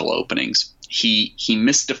critical openings. He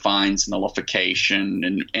misdefines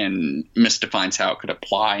nullification and misdefines how it could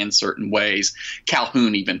apply in certain ways.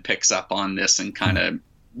 Calhoun even picks up on this and kind of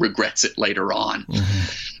regrets it later on.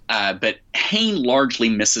 Mm-hmm. But Hayne largely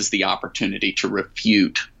misses the opportunity to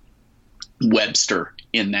refute Webster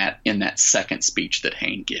in that second speech that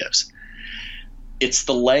Hayne gives. It's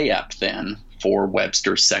the layup then for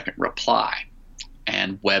Webster's second reply.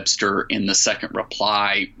 And Webster in the second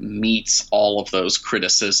reply meets all of those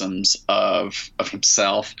criticisms of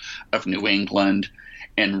himself, of New England,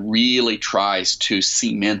 and really tries to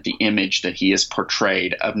cement the image that he has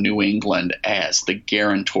portrayed of New England as the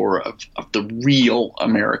guarantor of the real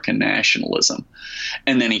American nationalism.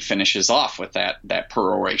 And then he finishes off with that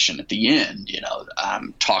peroration at the end,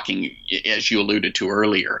 talking, as you alluded to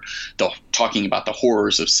earlier, talking about the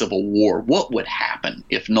horrors of civil war. What would happen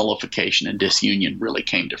if nullification and disunion really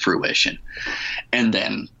came to fruition? And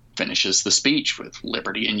then finishes the speech with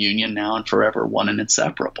liberty and union now and forever, one and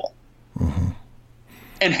inseparable. Mm-hmm.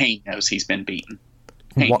 And Hayne knows he's been beaten.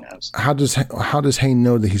 Hayne knows. How does Hayne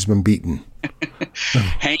know that he's been beaten?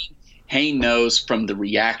 Hayne knows from the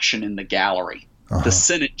reaction in the gallery. Uh-huh. The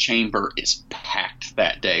Senate chamber is packed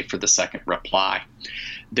that day for the second reply.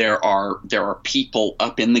 There are people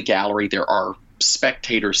up in the gallery. There are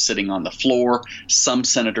spectators sitting on the floor. Some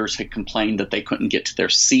senators had complained that they couldn't get to their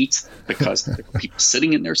seats because there were people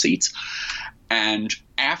sitting in their seats. And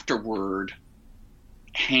afterward,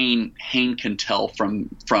 Hayne can tell from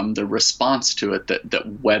the response to it that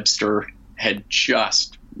Webster had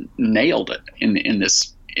just nailed it in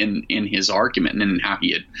his argument and in how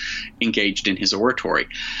he had engaged in his oratory.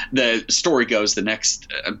 The story goes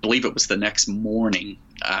I believe it was the next morning,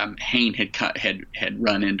 Hayne had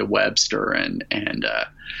run into Webster and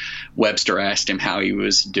Webster asked him how he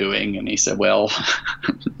was doing, and he said, "Well,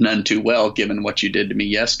 none too well, given what you did to me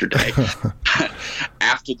yesterday."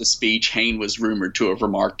 After the speech, Hayne was rumored to have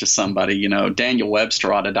remarked to somebody, Daniel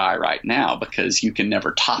Webster ought to die right now because you can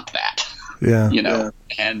never top that. Yeah.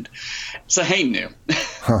 And so Hayne knew.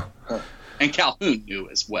 Huh. And Calhoun knew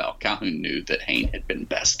as well. Calhoun knew that Hayne had been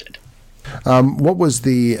bested. What was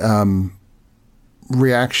the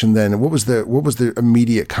reaction then? What was the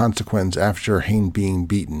immediate consequence after Hayne being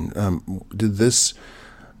beaten? Did this,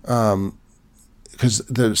 because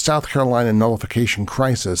the South Carolina nullification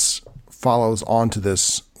crisis follows on to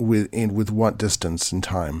this with what distance in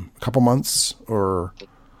time? A couple months or?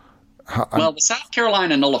 Well, the South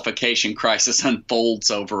Carolina nullification crisis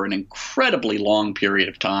unfolds over an incredibly long period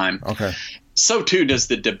of time. Okay. So too does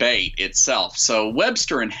the debate itself. So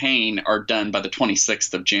Webster and Hayne are done by the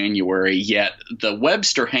 26th of January, yet the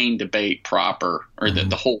Webster-Hayne debate proper, or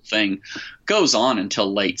the whole thing, goes on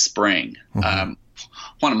until late spring. Mm-hmm.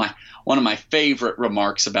 One of my favorite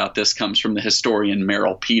remarks about this comes from the historian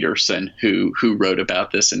Merrill Peterson, who wrote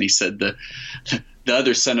about this, and he said the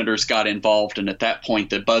other senators got involved, and at that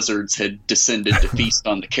point the buzzards had descended to feast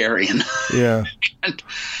on the carrion. Yeah.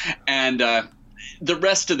 and the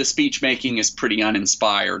rest of the speech making is pretty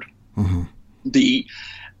uninspired. Mm-hmm. The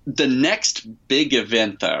next big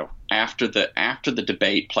event, though, after the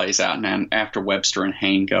debate plays out and after Webster and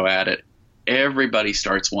Hayne go at it, everybody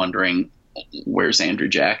starts wondering, where's Andrew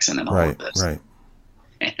Jackson in all of this? Right.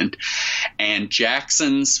 And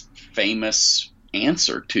Jackson's famous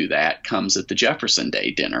answer to that comes at the Jefferson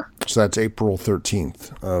Day dinner. So that's April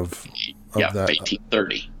 13th of that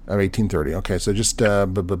 1830. Of 1830. Okay, so just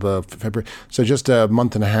February. So just a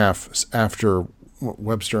month and a half after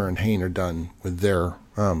Webster and Hayne are done with their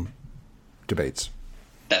debates.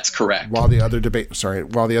 That's correct. While the other debates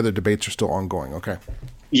are still ongoing. Okay.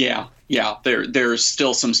 Yeah. There's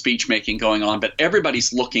still some speech making going on, but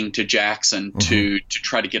everybody's looking to Jackson to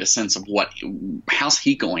try to get a sense of how's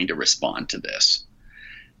he going to respond to this.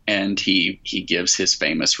 And he gives his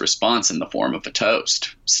famous response in the form of a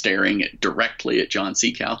toast, staring directly at John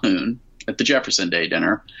C. Calhoun at the Jefferson Day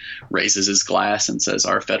dinner, raises his glass and says,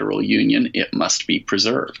 "Our federal union, it must be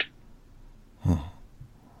preserved."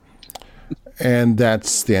 And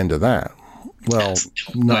that's the end of that. Well,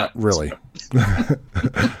 not really.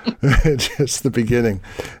 Just the beginning.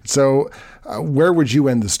 So where would you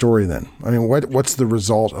end the story then? I mean, what's the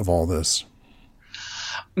result of all this?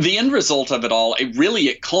 The end result of it all,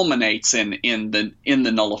 it culminates in the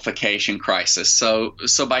nullification crisis. So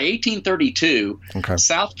by 1832, okay,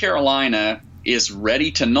 South Carolina is ready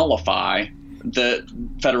to nullify the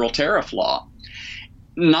federal tariff law.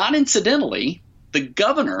 Not incidentally, the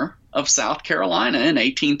governor of South Carolina in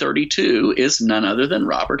 1832 is none other than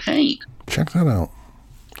Robert Hayne. Check that out.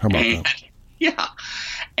 How about that? Yeah.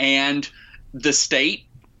 And the state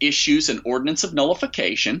issues an ordinance of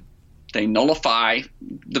nullification. They nullify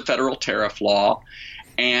the federal tariff law.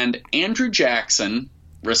 And Andrew Jackson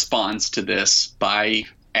responds to this by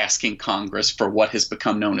asking Congress for what has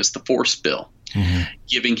become known as the Force Bill,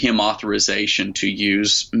 giving him authorization to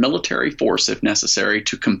use military force if necessary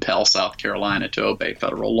to compel South Carolina to obey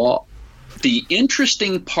federal law. The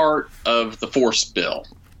interesting part of the Force Bill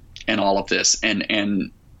and all of this,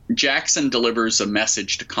 and Jackson delivers a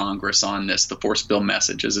message to Congress on this, the Force Bill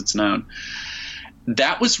message as it's known.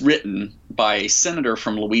 That was written by a senator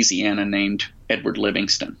from Louisiana named Edward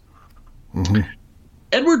Livingston. Mm-hmm.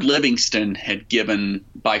 Edward Livingston had given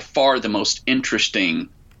by far the most interesting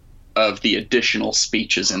of the additional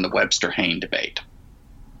speeches in the Webster-Hayne debate.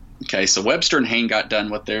 Okay, so Webster and Hayne got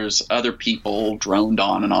done with theirs. Other people droned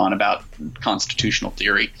on and on about constitutional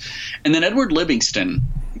theory. And then Edward Livingston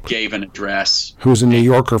gave an address. Who's a New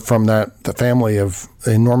Yorker from the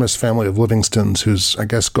enormous family of Livingstons, who's, I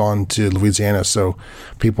guess, gone to Louisiana, so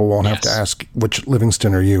people won't have to ask, which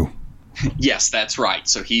Livingston are you? Yes, that's right.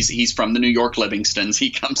 So he's from the New York Livingstons. He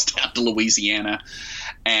comes down to Louisiana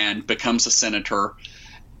and becomes a senator.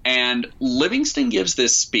 And Livingston gives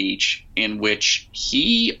this speech in which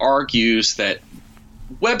he argues that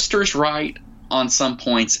Webster's right on some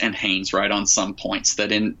points and Haynes right on some points,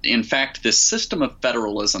 that in fact this system of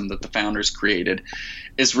federalism that the founders created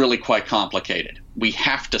is really quite complicated. We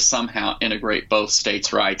have to somehow integrate both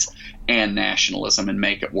states' rights and nationalism and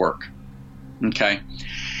make it work. Okay?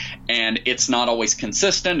 And it's not always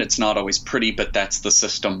consistent, it's not always pretty, but that's the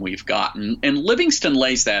system we've got. And Livingston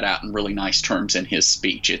lays that out in really nice terms in his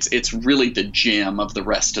speech. It's really the gem of the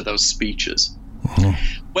rest of those speeches.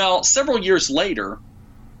 Mm-hmm. Well, several years later,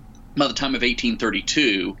 by the time of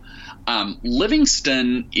 1832,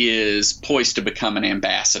 Livingston is poised to become an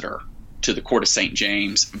ambassador to the court of St.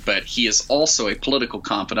 James, but he is also a political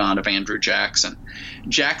confidant of Andrew Jackson.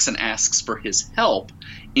 Jackson asks for his help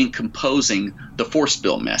in composing the force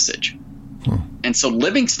bill message. And so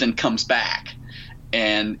Livingston comes back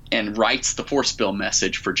and writes the force bill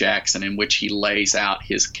message for Jackson, in which he lays out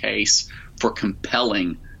his case for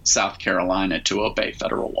compelling South Carolina to obey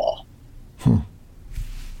federal law.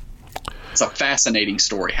 It's a fascinating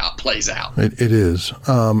story how it plays out. It is.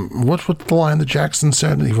 What's the line that Jackson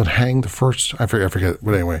said? He would hang the first. I forget.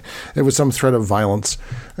 But anyway, it was some threat of violence,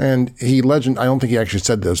 and I don't think he actually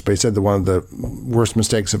said this, but he said that one of the worst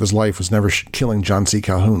mistakes of his life was never killing John C.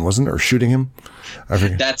 Calhoun, wasn't it, or shooting him? I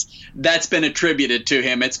forget. That's been attributed to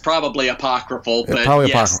him. It's probably apocryphal, but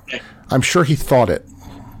apocryphal. I'm sure he thought it.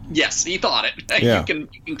 Yes, he thought it. Yeah. You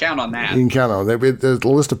can count on that. You can count on it. The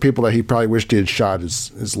list of people that he probably wished he had shot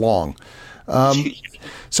is long.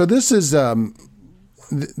 So this is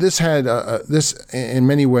this in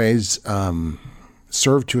many ways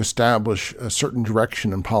served to establish a certain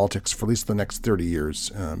direction in politics for at least the next 30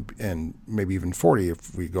 years, and maybe even 40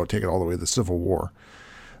 if we go take it all the way to the Civil War.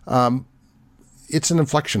 It's an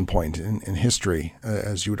inflection point in history,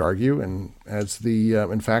 as you would argue, and as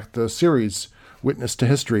in fact the series Witness to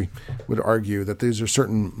History would argue, that these are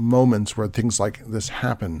certain moments where things like this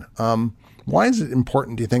happen. Why is it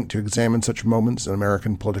important, do you think, to examine such moments in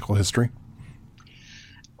American political history?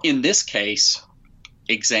 In this case,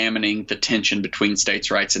 examining the tension between states'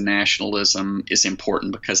 rights and nationalism is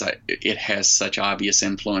important because it has such obvious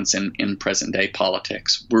influence in present-day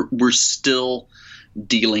politics. We're still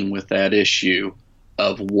dealing with that issue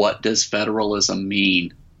of what does federalism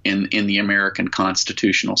mean in the American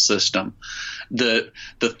constitutional system. The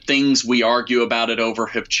things we argue about it over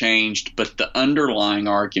have changed, but the underlying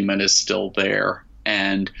argument is still there.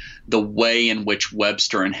 And the way in which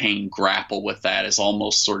Webster and Hayne grapple with that is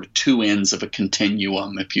almost sort of two ends of a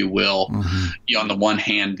continuum, if you will. Mm-hmm. On the one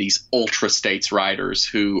hand, these ultra states writers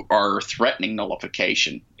who are threatening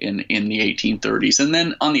nullification in the 1830s. And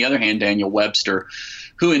then on the other hand, Daniel Webster,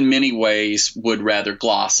 who in many ways would rather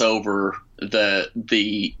gloss over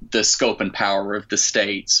the scope and power of the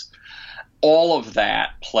states. All of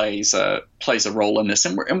that plays a role in this,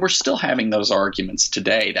 and we're still having those arguments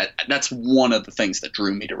today. That's one of the things that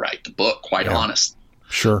drew me to write the book, quite honestly.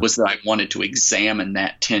 Sure. Was that I wanted to examine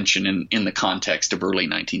that tension in the context of early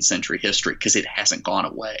 19th century history, because it hasn't gone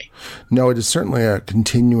away. No, it is certainly a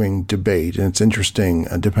continuing debate, and it's interesting,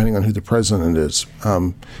 depending on who the president is.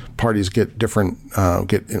 Parties get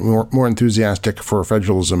more enthusiastic for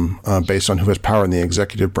federalism based on who has power in the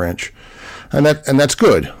executive branch. And that's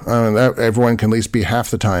good. Everyone can at least be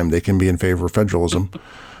half the time they can be in favor of federalism.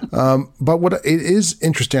 But what it is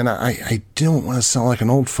interesting, I don't want to sound like an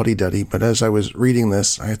old fuddy-duddy, but as I was reading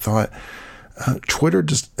this, I thought Twitter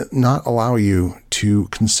does not allow you to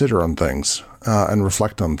consider on things and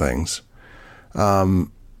reflect on things.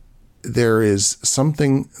 There is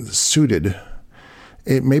something suited.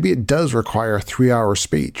 Maybe it does require a 3-hour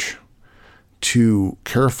speech to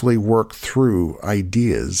carefully work through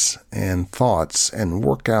ideas and thoughts and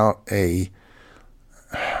work out a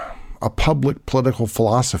public political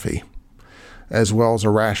philosophy as well as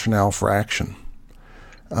a rationale for action.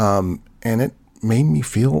 And it made me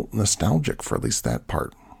feel nostalgic for at least that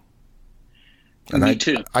part. And me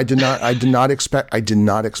too. I did not expect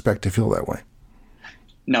to feel that way.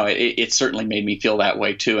 No, it certainly made me feel that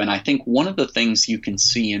way too. And I think one of the things you can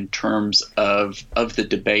see in terms of the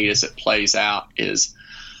debate as it plays out is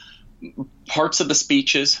parts of the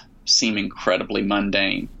speeches seem incredibly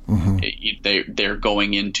mundane. Mm-hmm. They're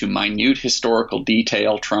going into minute historical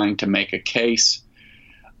detail, trying to make a case.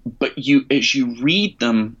 But as you read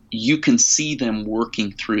them, you can see them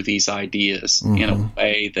working through these ideas mm-hmm. in a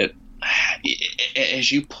way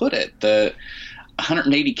as you put it, the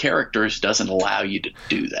 180 characters doesn't allow you to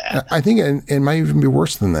do that. I think it might even be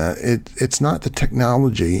worse than that. It's not the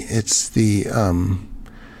technology. It's the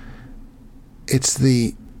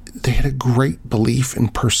they had a great belief in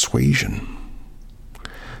persuasion.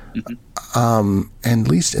 And at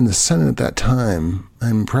least in the Senate at that time,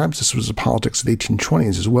 and perhaps this was the politics of the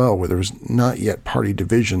 1820s as well, where there was not yet party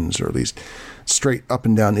divisions, or at least straight up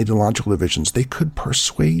and down ideological divisions, they could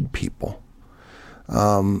persuade people.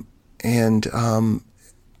 And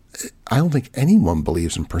I don't think anyone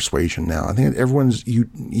believes in persuasion now. I think everyone's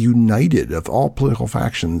united, of all political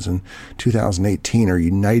factions in 2018, are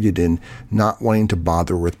united in not wanting to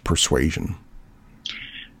bother with persuasion.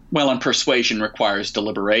 Well, and persuasion requires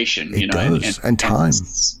deliberation. It does, and time.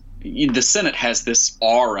 The Senate has this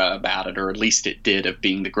aura about it, or at least it did, of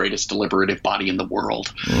being the greatest deliberative body in the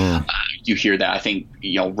world. You hear that. I think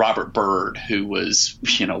Robert Byrd, who was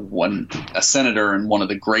a senator and one of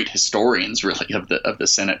the great historians really of the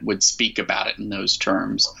Senate, would speak about it in those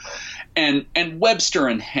terms. And Webster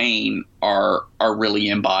and Hayne are really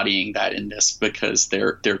embodying that in this, because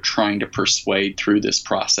they're trying to persuade through this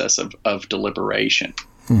process of deliberation.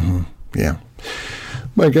 Mm-hmm. Yeah.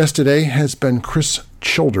 My guest today has been Chris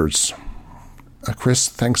Childers. Chris,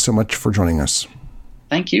 thanks so much for joining us.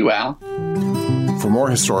 Thank you, Al. For more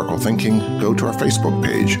historical thinking, go to our Facebook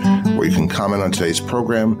page, where you can comment on today's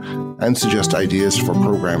program and suggest ideas for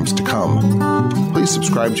programs to come. Please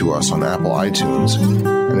subscribe to us on Apple iTunes.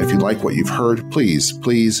 And if you like what you've heard, please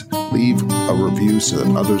leave a review so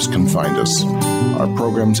that others can find us. Our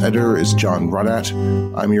program's editor is John Rudat.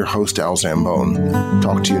 I'm your host, Al Zambone.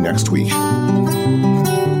 Talk to you next week.